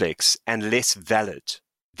complex and less valid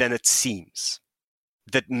than it seems.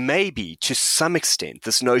 That maybe, to some extent,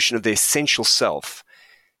 this notion of the essential self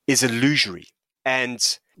is illusory,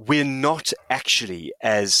 and we're not actually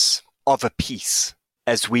as of a piece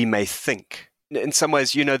as we may think. In some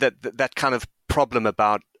ways, that kind of problem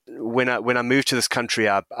about when I moved to this country,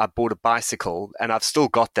 I bought a bicycle, and I've still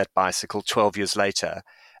got that bicycle 12 years later.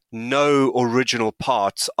 No original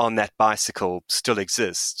parts on that bicycle still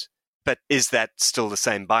exist, but is that still the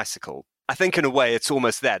same bicycle? I think in a way it's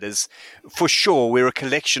almost that. Is for sure we're a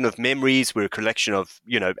collection of memories, we're a collection of,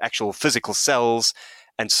 actual physical cells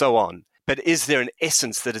and so on. But is there an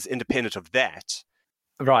essence that is independent of that?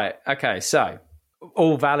 Right. Okay. So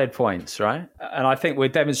all valid points, right? And I think we're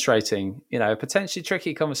demonstrating, a potentially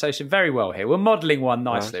tricky conversation very well here. We're modeling one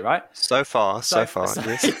nicely, right? So far,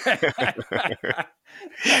 yes.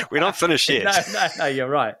 We're not finished yet. No, you're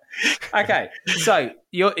right. Okay. So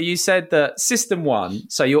you said that system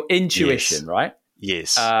 1, so your intuition, right?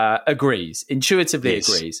 Yes. Agrees, intuitively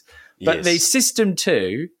agrees. But the system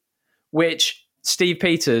 2, which Steve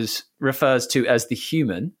Peters refers to as the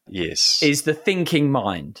human, is the thinking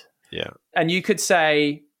mind. Yeah. And you could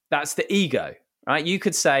say that's the ego, right? You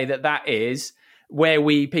could say that is where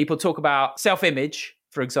people talk about self-image,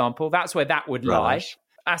 for example. That's where that would lie.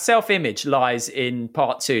 Our self-image lies in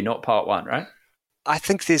part 2, not part 1, right? I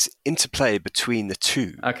think there's interplay between the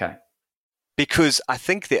two. Okay. Because I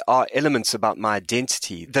think there are elements about my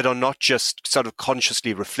identity that are not just sort of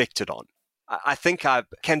consciously reflected on. I think I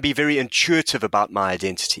can be very intuitive about my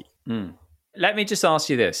identity. Let me just ask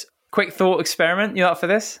you this. Quick thought experiment. You up for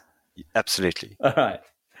this? Absolutely. All right.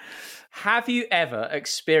 Have you ever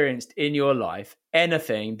experienced in your life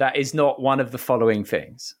anything that is not one of the following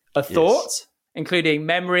things? A thought, including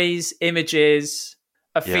memories, images,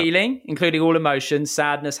 a feeling, including all emotions,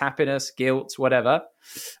 sadness, happiness, guilt, whatever.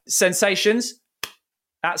 Sensations,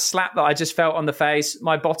 that slap that I just felt on the face,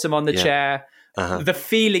 my bottom on the chair, the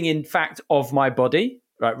feeling, in fact, of my body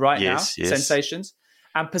right now, sensations,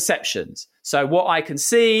 and perceptions. So what I can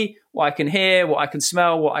see, what I can hear, what I can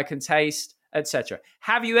smell, what I can taste, etc.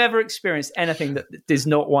 Have you ever experienced anything that is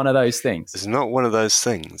not one of those things? It's not one of those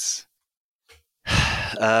things.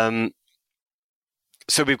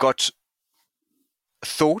 So we've got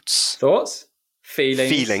thoughts,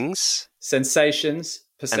 feelings, sensations,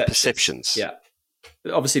 perceptions. And perceptions. Yeah.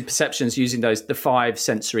 Obviously, perceptions using the 5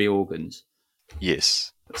 sensory organs.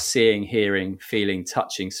 Yes. Seeing, hearing, feeling,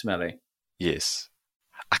 touching, smelling. Yes.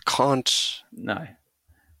 I can't. No.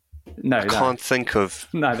 I can't think of.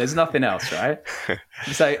 No, there's nothing else, right?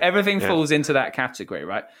 So everything falls into that category,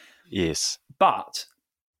 right? Yes. But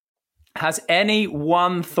Has any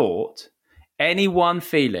one thought, any one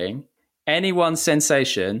feeling, any one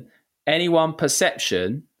sensation, any one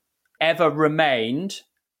perception ever remained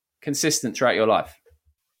consistent throughout your life?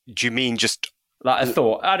 Do you mean just like a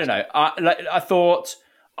thought? I don't know. I thought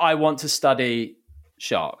I want to study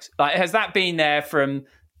sharks. Like, has that been there from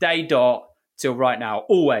day dot till right now?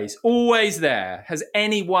 Always there. Has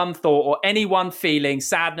any one thought or any one feeling,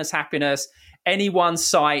 sadness, happiness, any one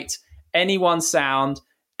sight, any one sound,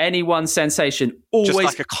 any one sensation, always just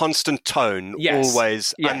like a constant tone,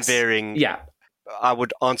 always unvarying? Yeah. I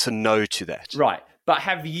would answer no to that. Right. But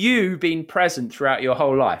have you been present throughout your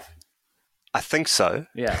whole life? I think so.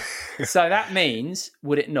 Yeah. So that means,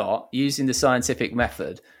 would it not, using the scientific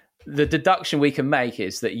method, the deduction we can make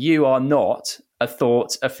is that you are not a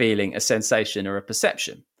thought, a feeling, a sensation, or a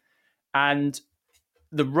perception. And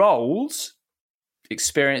the roles,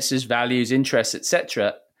 experiences, values, interests,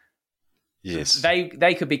 etc., yes,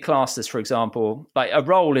 they could be classed as, for example, like a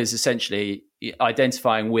role is essentially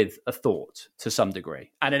identifying with a thought to some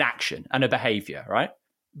degree and an action and a behavior, right?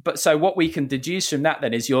 But so what we can deduce from that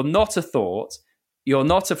then is you're not a thought, you're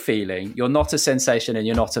not a feeling, you're not a sensation, and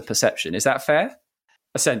you're not a perception. Is that fair?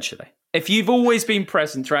 Essentially. If you've always been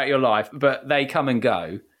present throughout your life, but they come and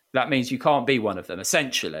go, that means you can't be one of them,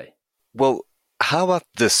 essentially. Well, how about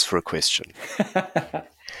this for a question?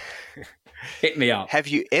 Hit me up. Have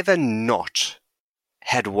you ever not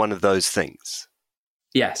had one of those things?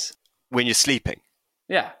 Yes. When you're sleeping?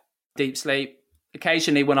 Yeah. Deep sleep.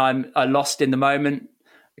 Occasionally when I'm lost in the moment.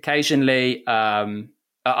 Occasionally, at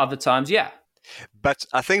other times, yeah. But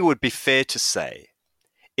I think it would be fair to say,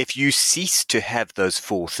 if you cease to have those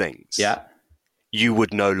four things, you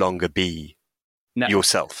would no longer be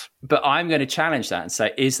yourself. But I'm going to challenge that and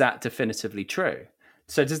say, is that definitively true?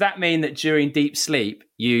 So does that mean that during deep sleep,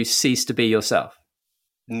 you cease to be yourself?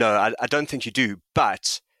 No, I don't think you do.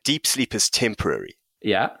 But deep sleep is temporary.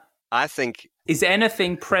 Yeah. I think... Is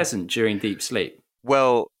anything present during deep sleep?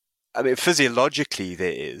 Well, I mean, physiologically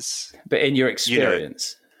there is. But in your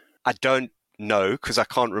experience? I don't know because I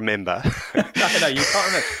can't remember. No, you can't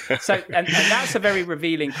remember. So, and that's a very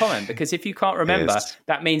revealing comment, because if you can't remember,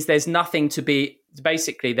 that means there's nothing to be,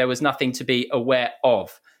 basically there was nothing to be aware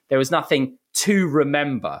of. There was nothing to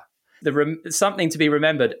remember. Something to be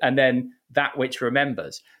remembered and then that which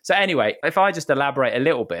remembers. So anyway, if I just elaborate a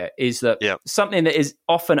little bit, is that something that is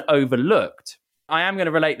often overlooked, I am going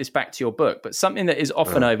to relate this back to your book, but something that is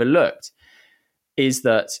often overlooked is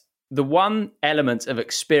that the one element of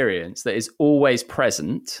experience that is always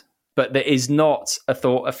present, but that is not a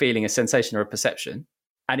thought, a feeling, a sensation, or a perception,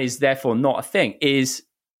 and is therefore not a thing, is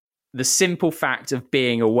the simple fact of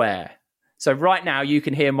being aware. So right now you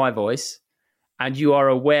can hear my voice and you are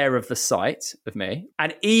aware of the sight of me.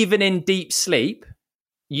 And even in deep sleep,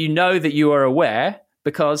 you know that you are aware,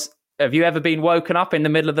 because have you ever been woken up in the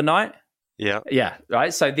middle of the night? Yeah. Yeah,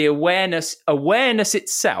 right. So the awareness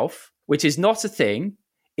itself, which is not a thing,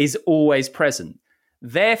 is always present.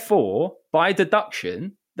 Therefore, by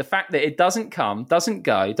deduction, the fact that it doesn't come, doesn't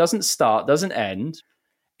go, doesn't start, doesn't end,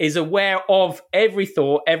 is aware of every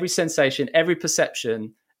thought, every sensation, every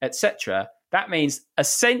perception, etc. That means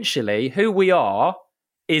essentially who we are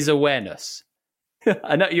is awareness.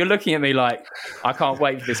 I know you're looking at me like I can't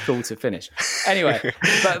wait for this call to finish. Anyway,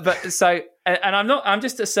 but so, and I'm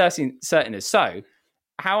just asserting this. So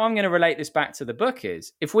how I'm going to relate this back to the book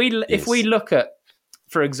is if we look at,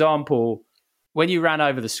 for example, when you ran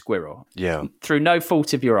over the squirrel, through no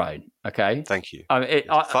fault of your own. Okay, thank you.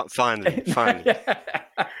 Finally.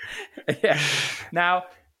 Yeah. Now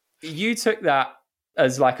you took that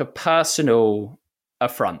as like a personal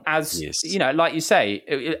affront, as you know, like you say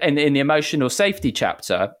in the emotional safety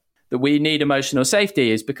chapter, that we need emotional safety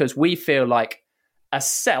is because we feel like a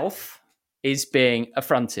self is being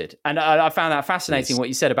affronted. And I found that fascinating what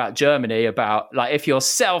you said about Germany, about like if your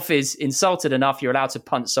self is insulted enough, you're allowed to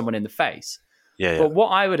punch someone in the face. But what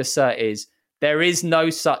I would assert is there is no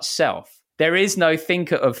such self. There is no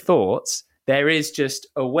thinker of thoughts. There is just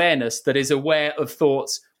awareness that is aware of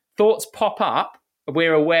thoughts. Thoughts pop up,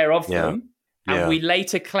 we're aware of them, and we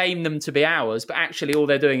later claim them to be ours, but actually all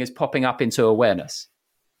they're doing is popping up into awareness.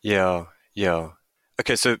 Yeah.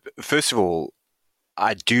 Okay, so first of all,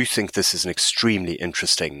 I do think this is an extremely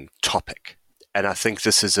interesting topic. And I think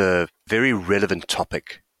this is a very relevant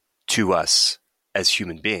topic to us as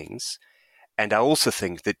human beings. And I also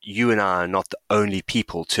think that you and I are not the only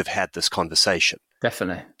people to have had this conversation.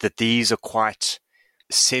 Definitely. That these are quite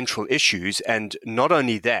central issues. And not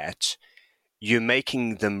only that, you're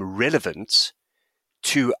making them relevant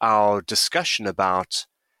to our discussion about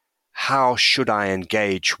how should I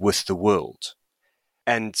engage with the world.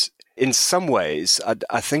 And in some ways,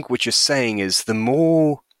 I think what you're saying is the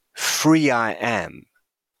more free I am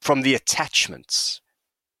from the attachments,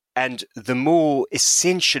 and the more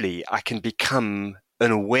essentially I can become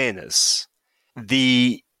an awareness,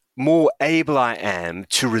 the more able I am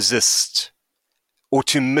to resist or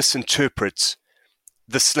to misinterpret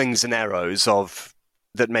the slings and arrows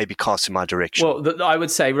that may be cast in my direction. Well, I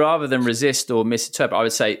would say rather than resist or misinterpret, I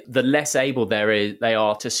would say the less able they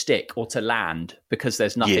are to stick or to land because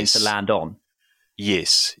there's nothing to land on.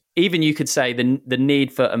 Yes. Even you could say the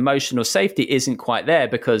need for emotional safety isn't quite there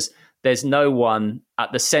because there's no one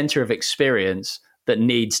at the center of experience that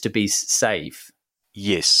needs to be safe.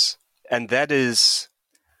 Yes. And that is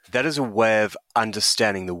a way of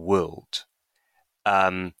understanding the world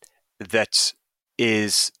that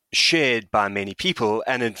is shared by many people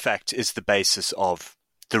and in fact is the basis of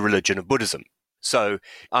the religion of Buddhism. So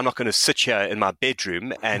I'm not going to sit here in my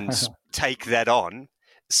bedroom and take that on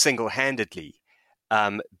single-handedly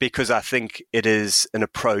because I think it is an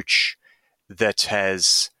approach that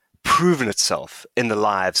has proven itself in the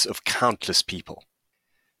lives of countless people.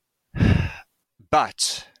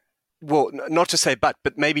 But, well, not to say but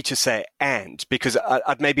maybe to say and, because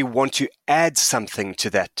I'd maybe want to add something to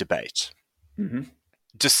that debate. Mm-hmm.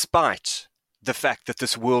 Despite the fact that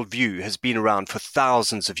this worldview has been around for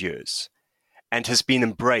thousands of years and has been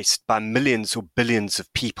embraced by millions or billions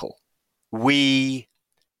of people, we,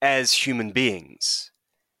 as human beings,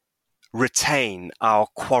 retain our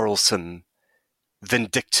quarrelsome,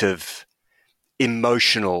 vindictive,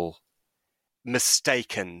 emotional,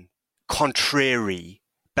 mistaken, contrary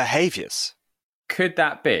behaviors. Could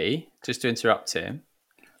that be, just to interrupt him,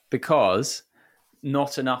 because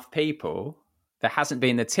not enough people, there hasn't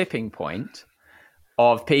been the tipping point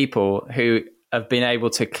of people who have been able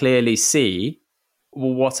to clearly see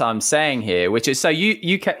what I'm saying here, which is, so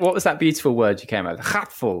you what was that beautiful word you came out with?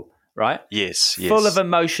 Hatful, right? Yes. Full of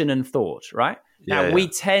emotion and thought, right? Now, we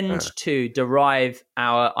tend to derive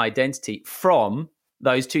our identity from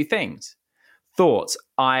those two things. Thoughts,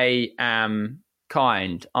 I am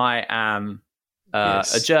kind, I am a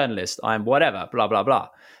journalist, I'm whatever, blah, blah, blah.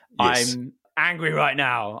 Yes. I'm angry right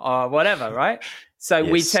now, or whatever, right? So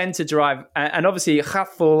we tend to derive, and obviously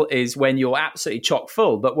khatful is when you're absolutely chock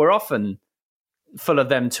full, but we're often full of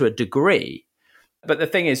them to a degree. But the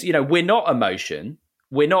thing is, we're not emotion,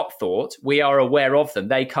 we're not thought, we are aware of them,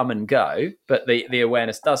 they come and go, but the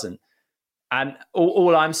awareness doesn't. And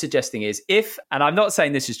all I'm suggesting is and I'm not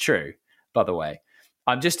saying this is true, by the way,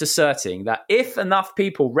 I'm just asserting that if enough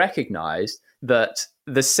people recognize that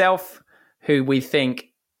the self who we think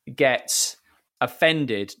gets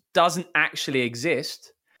offended doesn't actually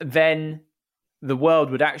exist, then the world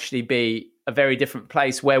would actually be a very different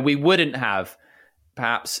place where we wouldn't have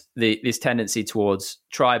perhaps this tendency towards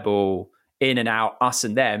tribal in and out, us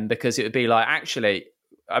and them, because it would be like, actually,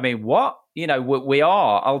 I mean, what? We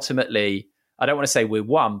are ultimately, I don't want to say we're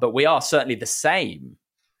one, but we are certainly the same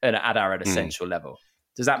at our essential level.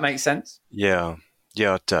 Does that make sense? Yeah,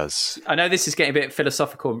 it does. I know this is getting a bit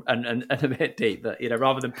philosophical and a bit deep, but,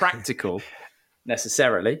 rather than practical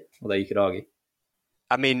necessarily, although you could argue.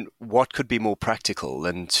 I mean, what could be more practical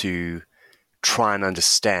than to try and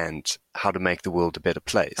understand how to make the world a better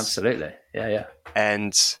place? Absolutely. Yeah.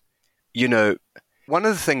 And, one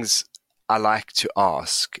of the things I like to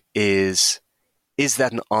ask is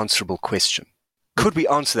that an answerable question? Could we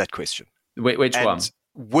answer that question? Which one?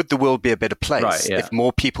 Would the world be a better place if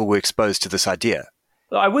more people were exposed to this idea?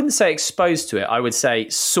 I wouldn't say exposed to it. I would say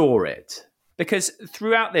saw it. Because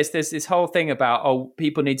throughout this, there's this whole thing about,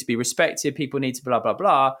 people need to be respected, people need to blah, blah,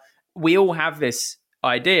 blah. We all have this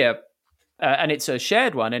idea, and it's a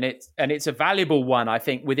shared one, and it's a valuable one, I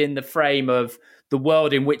think, within the frame of the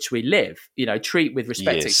world in which we live, treat with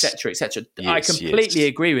respect, etc., etc. I completely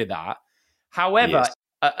agree with that. However,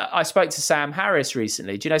 I spoke to Sam Harris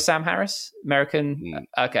recently. Do you know Sam Harris? American?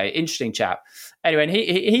 Okay, interesting chap. Anyway, and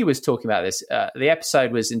he was talking about this. The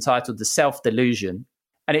episode was entitled The Self-Delusion.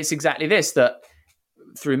 And it's exactly this, that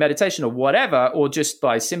through meditation or whatever, or just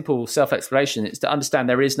by simple self-exploration, it's to understand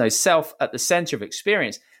there is no self at the center of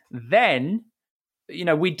experience. Then,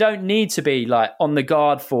 we don't need to be like on the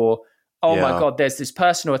guard for, my God, there's this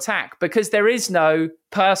personal attack, because there is no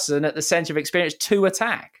person at the center of experience to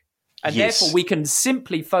attack. And therefore we can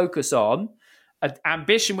simply focus on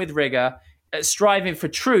ambition with rigor, striving for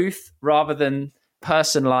truth rather than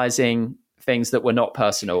personalizing things that were not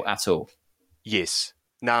personal at all. Yes.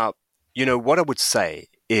 Now, what I would say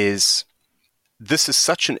is this is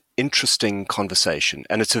such an interesting conversation,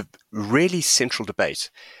 and it's a really central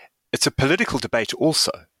debate. It's a political debate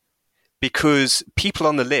also, because people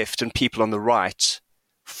on the left and people on the right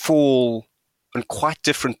fall on quite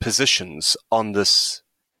different positions on this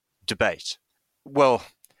debate. Well,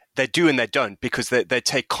 they do and they don't, because they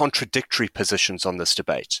take contradictory positions on this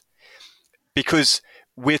debate. Because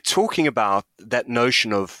we're talking about that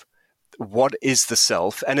notion of what is the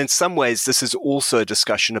self, and in some ways this is also a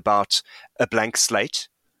discussion about a blank slate.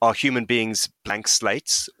 Are human beings blank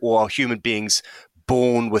slates, or are human beings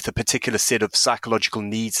born with a particular set of psychological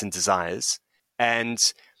needs and desires?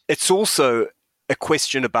 And it's also a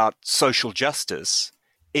question about social justice,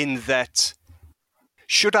 in that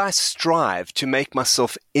should I strive to make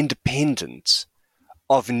myself independent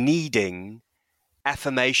of needing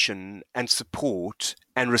affirmation and support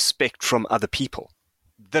and respect from other people?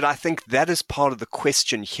 That I think that is part of the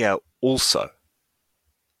question here also,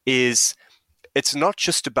 is it's not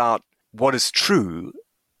just about what is true,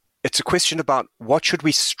 it's a question about what should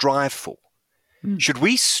we strive for. Should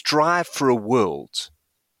we strive for a world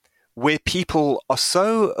where people are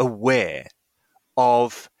so aware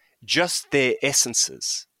of just their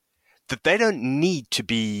essences that they don't need to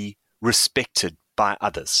be respected by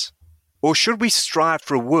others? Or should we strive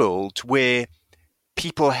for a world where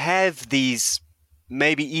people have these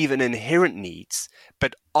maybe even inherent needs,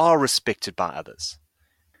 but are respected by others?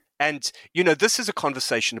 And, this is a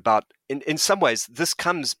conversation about, in some ways, this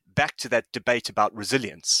comes back to that debate about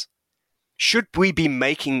resilience. Should we be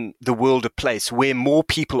making the world a place where more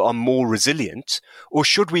people are more resilient, or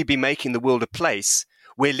should we be making the world a place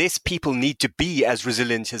where less people need to be as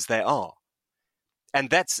resilient as they are?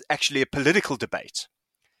 And that's actually a political debate.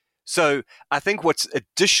 So I think what's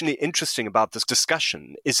additionally interesting about this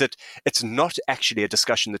discussion is that it's not actually a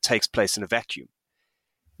discussion that takes place in a vacuum.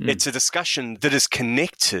 It's a discussion that is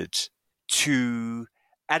connected to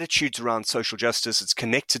attitudes around social justice. It's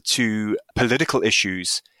connected to political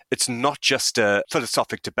issues. It's not just a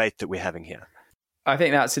philosophic debate that we're having here. I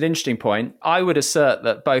think that's an interesting point. I would assert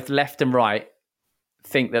that both left and right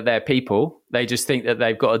think that they're people. They just think that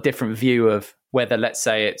they've got a different view of whether, let's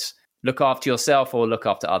say, it's look after yourself or look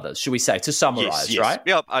after others, should we say, to summarize, yes. right?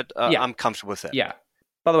 Yeah, I'm comfortable with that. Yeah.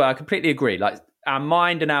 By the way, I completely agree. Like, our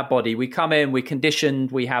mind and our body, we come in, we're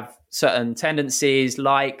conditioned, we have certain tendencies,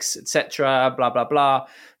 likes, etc., blah, blah, blah.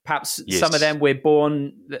 Perhaps some of them we're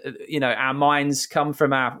born, our minds come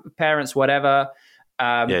from our parents, whatever.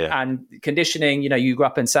 And conditioning, you grew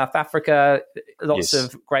up in South Africa, lots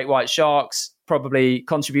of great white sharks, probably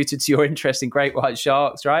contributed to your interest in great white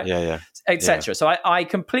sharks, right? Etc. So I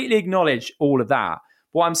completely acknowledge all of that.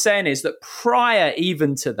 What I'm saying is that prior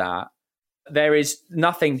even to that, there is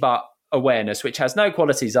nothing but awareness, which has no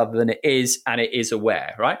qualities other than it is, and it is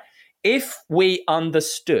aware, right? If we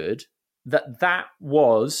understood that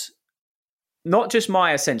was not just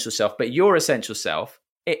my essential self, but your essential self,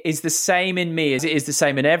 it is the same in me as it is the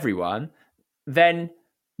same in everyone, then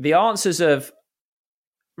the answers of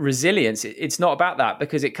resilience, it's not about that,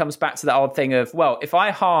 because it comes back to that old thing of, well, if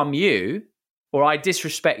I harm you or I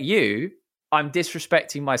disrespect you, I'm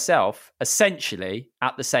disrespecting myself essentially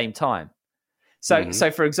at the same time. So, so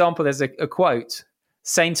for example, there's a quote,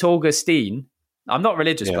 Saint Augustine, I'm not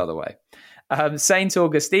religious, by the way. Saint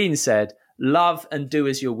Augustine said, love and do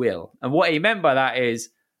as you will. And what he meant by that is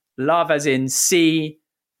love as in see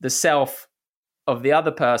the self of the other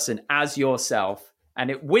person as yourself.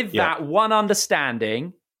 And with that one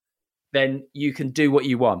understanding, then you can do what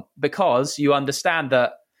you want, because you understand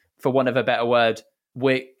that, for want of a better word,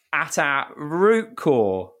 we're at our root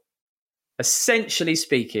core, essentially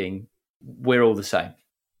speaking, we're all the same.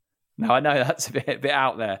 Now, I know that's a bit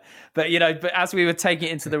out there, but but as we were taking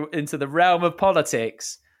it into the realm of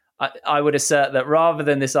politics, I would assert that rather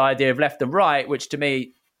than this idea of left and right, which to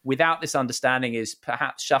me, without this understanding, is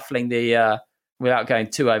perhaps shuffling without going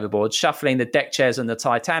too overboard, shuffling the deck chairs on the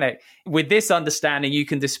Titanic. With this understanding, you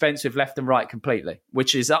can dispense with left and right completely,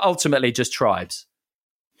 which is ultimately just tribes.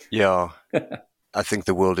 Yeah, I think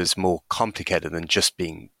the world is more complicated than just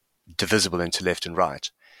being divisible into left and right.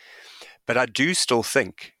 But I do still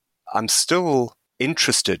think, I'm still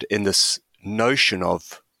interested in this notion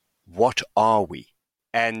of what are we?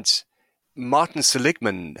 And Martin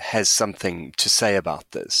Seligman has something to say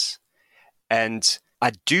about this. And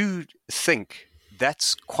I do think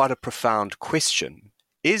that's quite a profound question.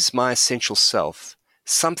 Is my essential self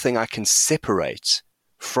something I can separate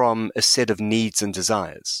from a set of needs and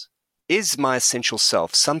desires? Is my essential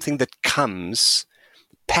self something that comes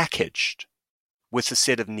packaged with a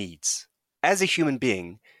set of needs? As a human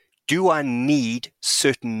being, do I need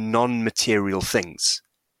certain non-material things?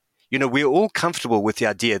 We're all comfortable with the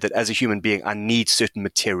idea that as a human being, I need certain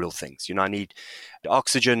material things. I need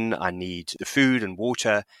oxygen, I need the food and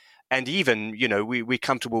water, and even, we're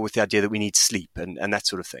comfortable with the idea that we need sleep and that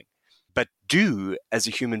sort of thing. but do as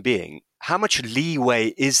a human being, how much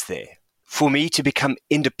leeway is there for me to become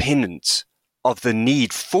independent of the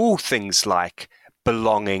need for things like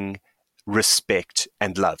belonging, respect,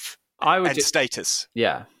 and love, and status?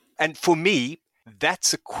 Yeah. And for me,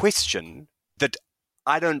 that's a question that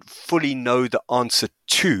I don't fully know the answer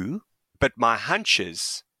to, but my hunch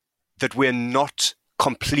is that we're not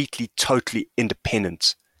completely, totally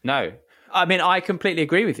independent. No. I mean, I completely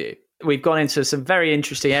agree with you. We've gone into some very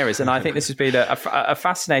interesting areas, and I think this has been a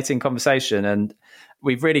fascinating conversation, and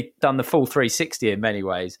we've really done the full 360 in many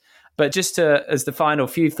ways. But just as the final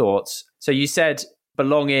few thoughts, so you said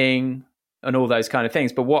belonging and all those kind of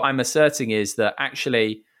things, but what I'm asserting is that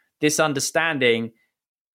actually this understanding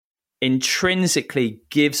intrinsically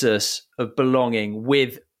gives us a belonging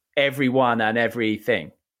with everyone and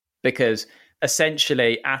everything, because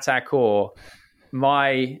essentially at our core,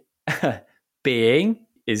 my being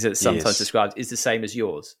is sometimes described is the same as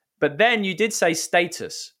yours. But then you did say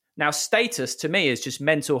status. Now, status to me is just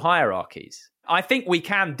mental hierarchies. I think we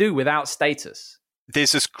can do without status.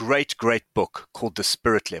 There's this great book called The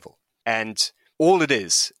Spirit Level. And all it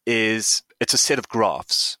is it's a set of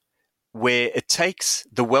graphs where it takes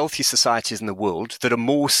the wealthy societies in the world that are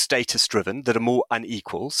more status driven, that are more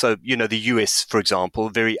unequal. So, the US, for example,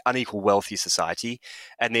 very unequal wealthy society.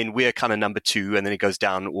 And then we're kind of number 2, and then it goes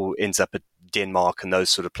down or ends up at Denmark and those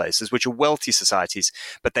sort of places, which are wealthy societies,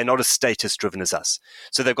 but they're not as status driven as us.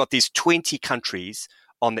 So they've got these 20 countries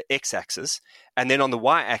on the x-axis, and then on the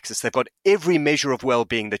y-axis, they've got every measure of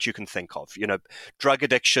well-being that you can think of. Drug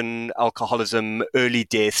addiction, alcoholism, early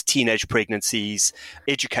death, teenage pregnancies,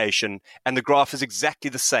 education, and the graph is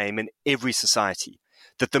exactly the same in every society.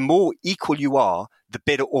 That the more equal you are, the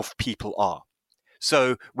better off people are.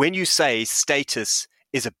 So when you say status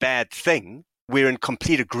is a bad thing, we're in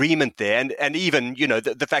complete agreement there. And even,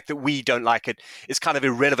 the fact that we don't like it is kind of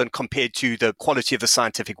irrelevant compared to the quality of the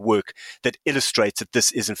scientific work that illustrates that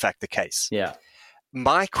this is in fact the case. Yeah.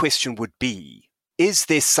 My question would be, is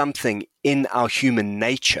there something in our human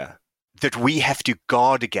nature that we have to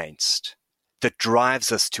guard against that drives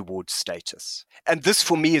us towards status? And this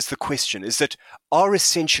for me is the question, is that are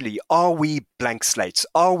we blank slates?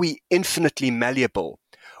 Are we infinitely malleable?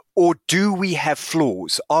 Or do we have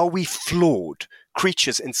flaws? Are we flawed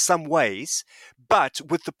creatures in some ways, but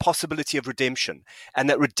with the possibility of redemption? And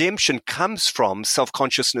that redemption comes from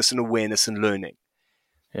self-consciousness and awareness and learning.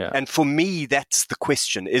 Yeah. And for me, that's the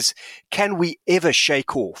question, is can we ever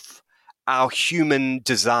shake off our human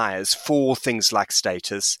desires for things like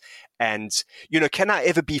status? And, can I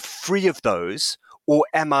ever be free of those, or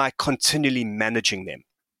am I continually managing them?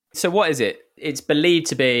 So what is it? It's believed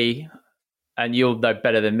to be, and you'll know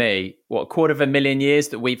better than me, 250,000 years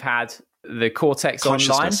that we've had the cortex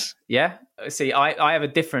online? Yeah. See, I have a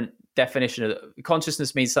different definition of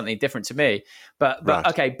consciousness. Means something different to me. But right.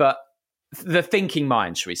 Okay, but the thinking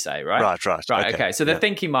mind, should we say, right? Right. Okay. So the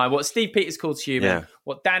thinking mind, what Steve Peters calls human,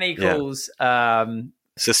 what Danny calls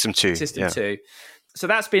System 2. System 2. So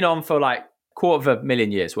that's been on for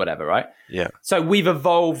 250,000 years, whatever, right? Yeah. So we've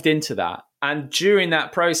evolved into that. And during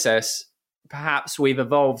that process, perhaps we've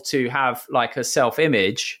evolved to have a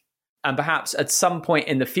self-image, and perhaps at some point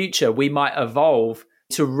in the future, we might evolve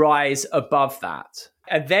to rise above that.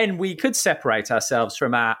 And then we could separate ourselves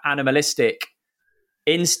from our animalistic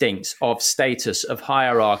instincts of status, of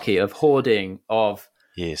hierarchy, of hoarding, of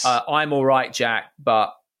I'm all right, Jack,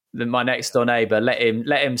 but my next door neighbor, let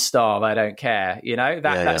him starve, I don't care.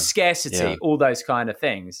 That scarcity, all those kind of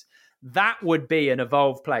things. That would be an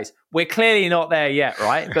evolved place. We're clearly not there yet,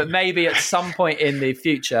 right? But maybe at some point in the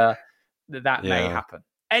future that may happen.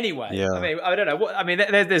 Anyway, I mean, I don't know.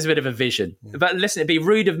 There's a bit of a vision. But listen, it'd be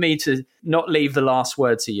rude of me to not leave the last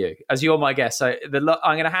word to you, as you're my guest. So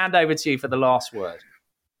I'm going to hand over to you for the last word.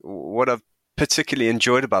 What I've particularly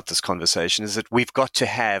enjoyed about this conversation is that we've got to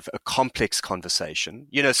have a complex conversation.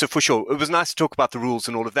 So for sure, it was nice to talk about the rules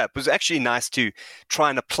and all of that. It was actually nice to try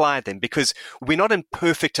and apply them, because we're not in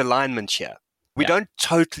perfect alignment here. We don't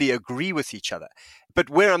totally agree with each other. But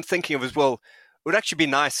where I'm thinking of is, it would actually be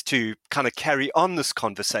nice to kind of carry on this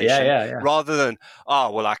conversation rather than,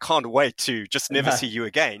 I can't wait to just never see you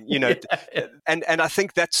again. And I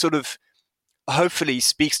think that sort of hopefully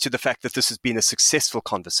speaks to the fact that this has been a successful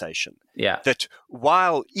conversation. Yeah. That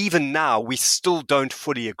while even now we still don't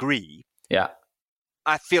fully agree,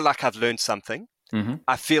 I feel like I've learned something. Mm-hmm.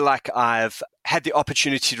 I feel like I've had the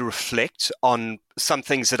opportunity to reflect on some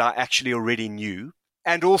things that I actually already knew,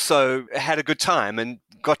 and also had a good time and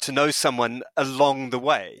got to know someone along the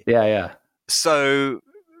way. Yeah. So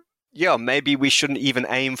yeah, maybe we shouldn't even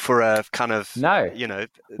aim for a kind of, no,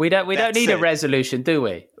 we don't need a resolution, do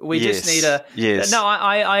we? We just need a, yes. No,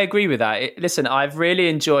 I agree with that. Listen, I've really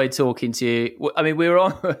enjoyed talking to you. I mean,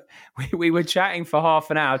 we were chatting for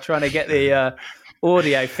half an hour trying to get the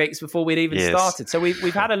audio fixed before we'd even started. So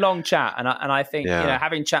we've had a long chat, and I think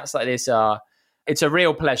having chats like this it's a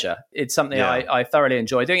real pleasure. It's something I thoroughly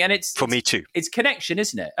enjoy doing, and it's for me too. It's connection,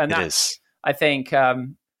 isn't it? And it that's, is. I think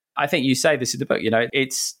you say this in the book.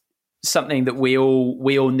 It's something that we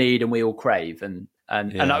all need and we all crave, and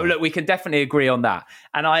look, we can definitely agree on that.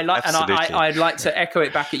 And I'd like to echo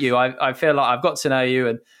it back at you. I feel like I've got to know you,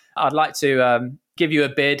 and I'd like to give you a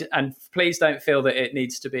bid, and please don't feel that it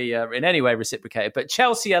needs to be in any way reciprocated. But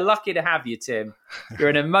Chelsea are lucky to have you, Tim. You're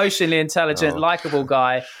an emotionally intelligent, likable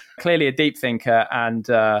guy, clearly a deep thinker, and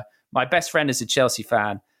my best friend is a Chelsea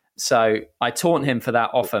fan. So I taunt him for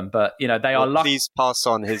that often, but they are lucky. Please pass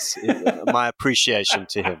on my appreciation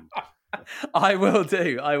to him. I will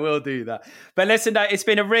do that. But listen, it's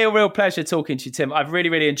been a real pleasure talking to you, Tim. I've really,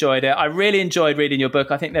 really enjoyed it. I really enjoyed reading your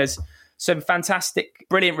book. I think there's some fantastic,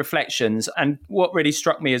 brilliant reflections. And what really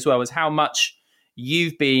struck me as well was how much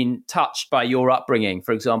you've been touched by your upbringing,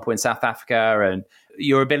 for example, in South Africa, and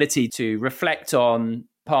your ability to reflect on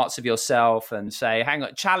parts of yourself and say, hang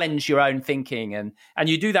on, challenge your own thinking. And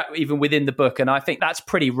you do that even within the book. And I think that's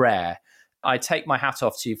pretty rare. I take my hat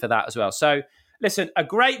off to you for that as well. So listen, a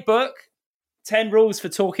great book, 10 Rules for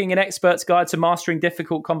Talking, an Expert's Guide to Mastering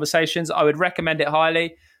Difficult Conversations. I would recommend it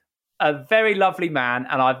highly. A very lovely man,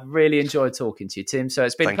 and I've really enjoyed talking to you, Tim. So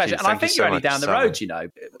it's been a pleasure. And I think you're only down the road,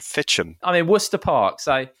 Fitcham. I'm in Worcester Park,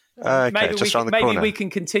 so maybe we can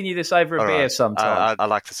continue this over a beer sometime. I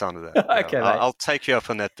like the sound of that. Okay, I'll take you up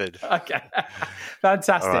on that bid. Okay,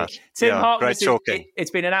 fantastic. Right. Tim Harkness, great talking. It's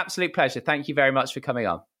been an absolute pleasure. Thank you very much for coming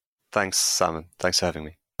on. Thanks, Simon. Thanks for having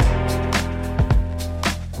me.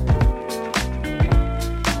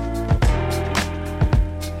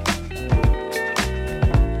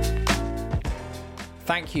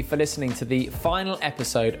 Thank you for listening to the final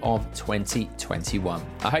episode of 2021.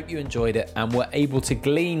 I hope you enjoyed it and were able to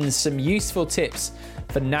glean some useful tips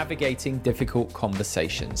for navigating difficult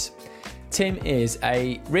conversations. Tim is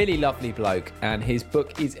a really lovely bloke and his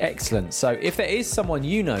book is excellent. So if there is someone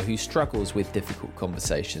you know who struggles with difficult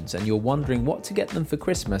conversations and you're wondering what to get them for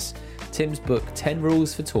Christmas, Tim's book, 10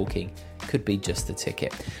 Rules for Talking, could be just the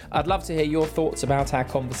ticket. I'd love to hear your thoughts about our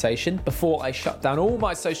conversation before I shut down all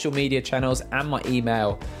my social media channels and my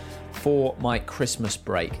email for my Christmas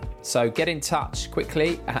break. So get in touch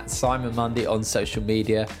quickly at Simon Mundy on social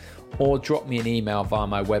media, or drop me an email via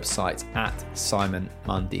my website at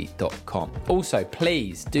simonmundy.com. Also,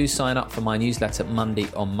 please do sign up for my newsletter Monday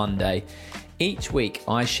on Monday. Each week,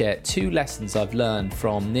 I share 2 lessons I've learned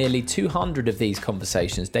from nearly 200 of these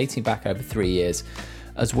conversations dating back over 3 years,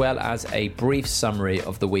 as well as a brief summary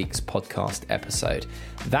of the week's podcast episode.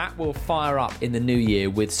 That will fire up in the new year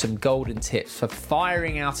with some golden tips for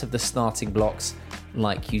firing out of the starting blocks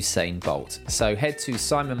like Usain Bolt. So head to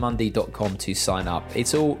simonmundy.com to sign up.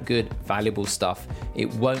 It's all good, valuable stuff.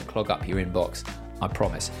 It won't clog up your inbox, I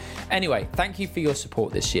promise. Anyway, thank you for your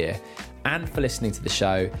support this year and for listening to the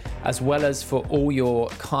show, as well as for all your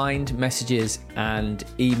kind messages and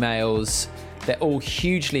emails. They're all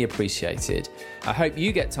hugely appreciated. I hope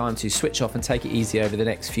you get time to switch off and take it easy over the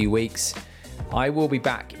next few weeks. I will be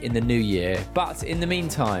back in the new year, but in the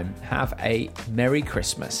meantime, have a Merry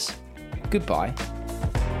Christmas. Goodbye.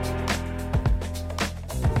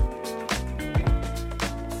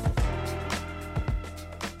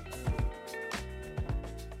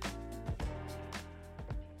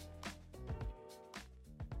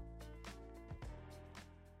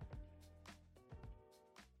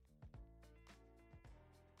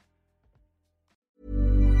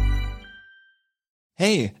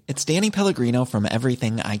 Hey, it's Danny Pellegrino from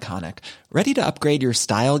Everything Iconic. Ready to upgrade your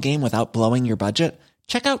style game without blowing your budget?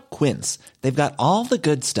 Check out Quince. They've got all the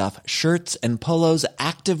good stuff, shirts and polos,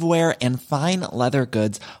 activewear, and fine leather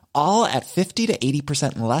goods, all at 50 to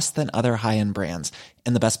 80% less than other high-end brands.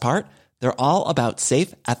 And the best part? They're all about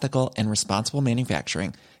safe, ethical, and responsible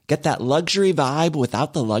manufacturing. Get that luxury vibe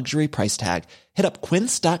without the luxury price tag. Hit up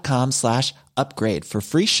quince.com/upgrade for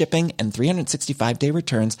free shipping and 365-day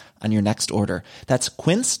returns on your next order. That's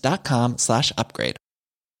quince.com/upgrade.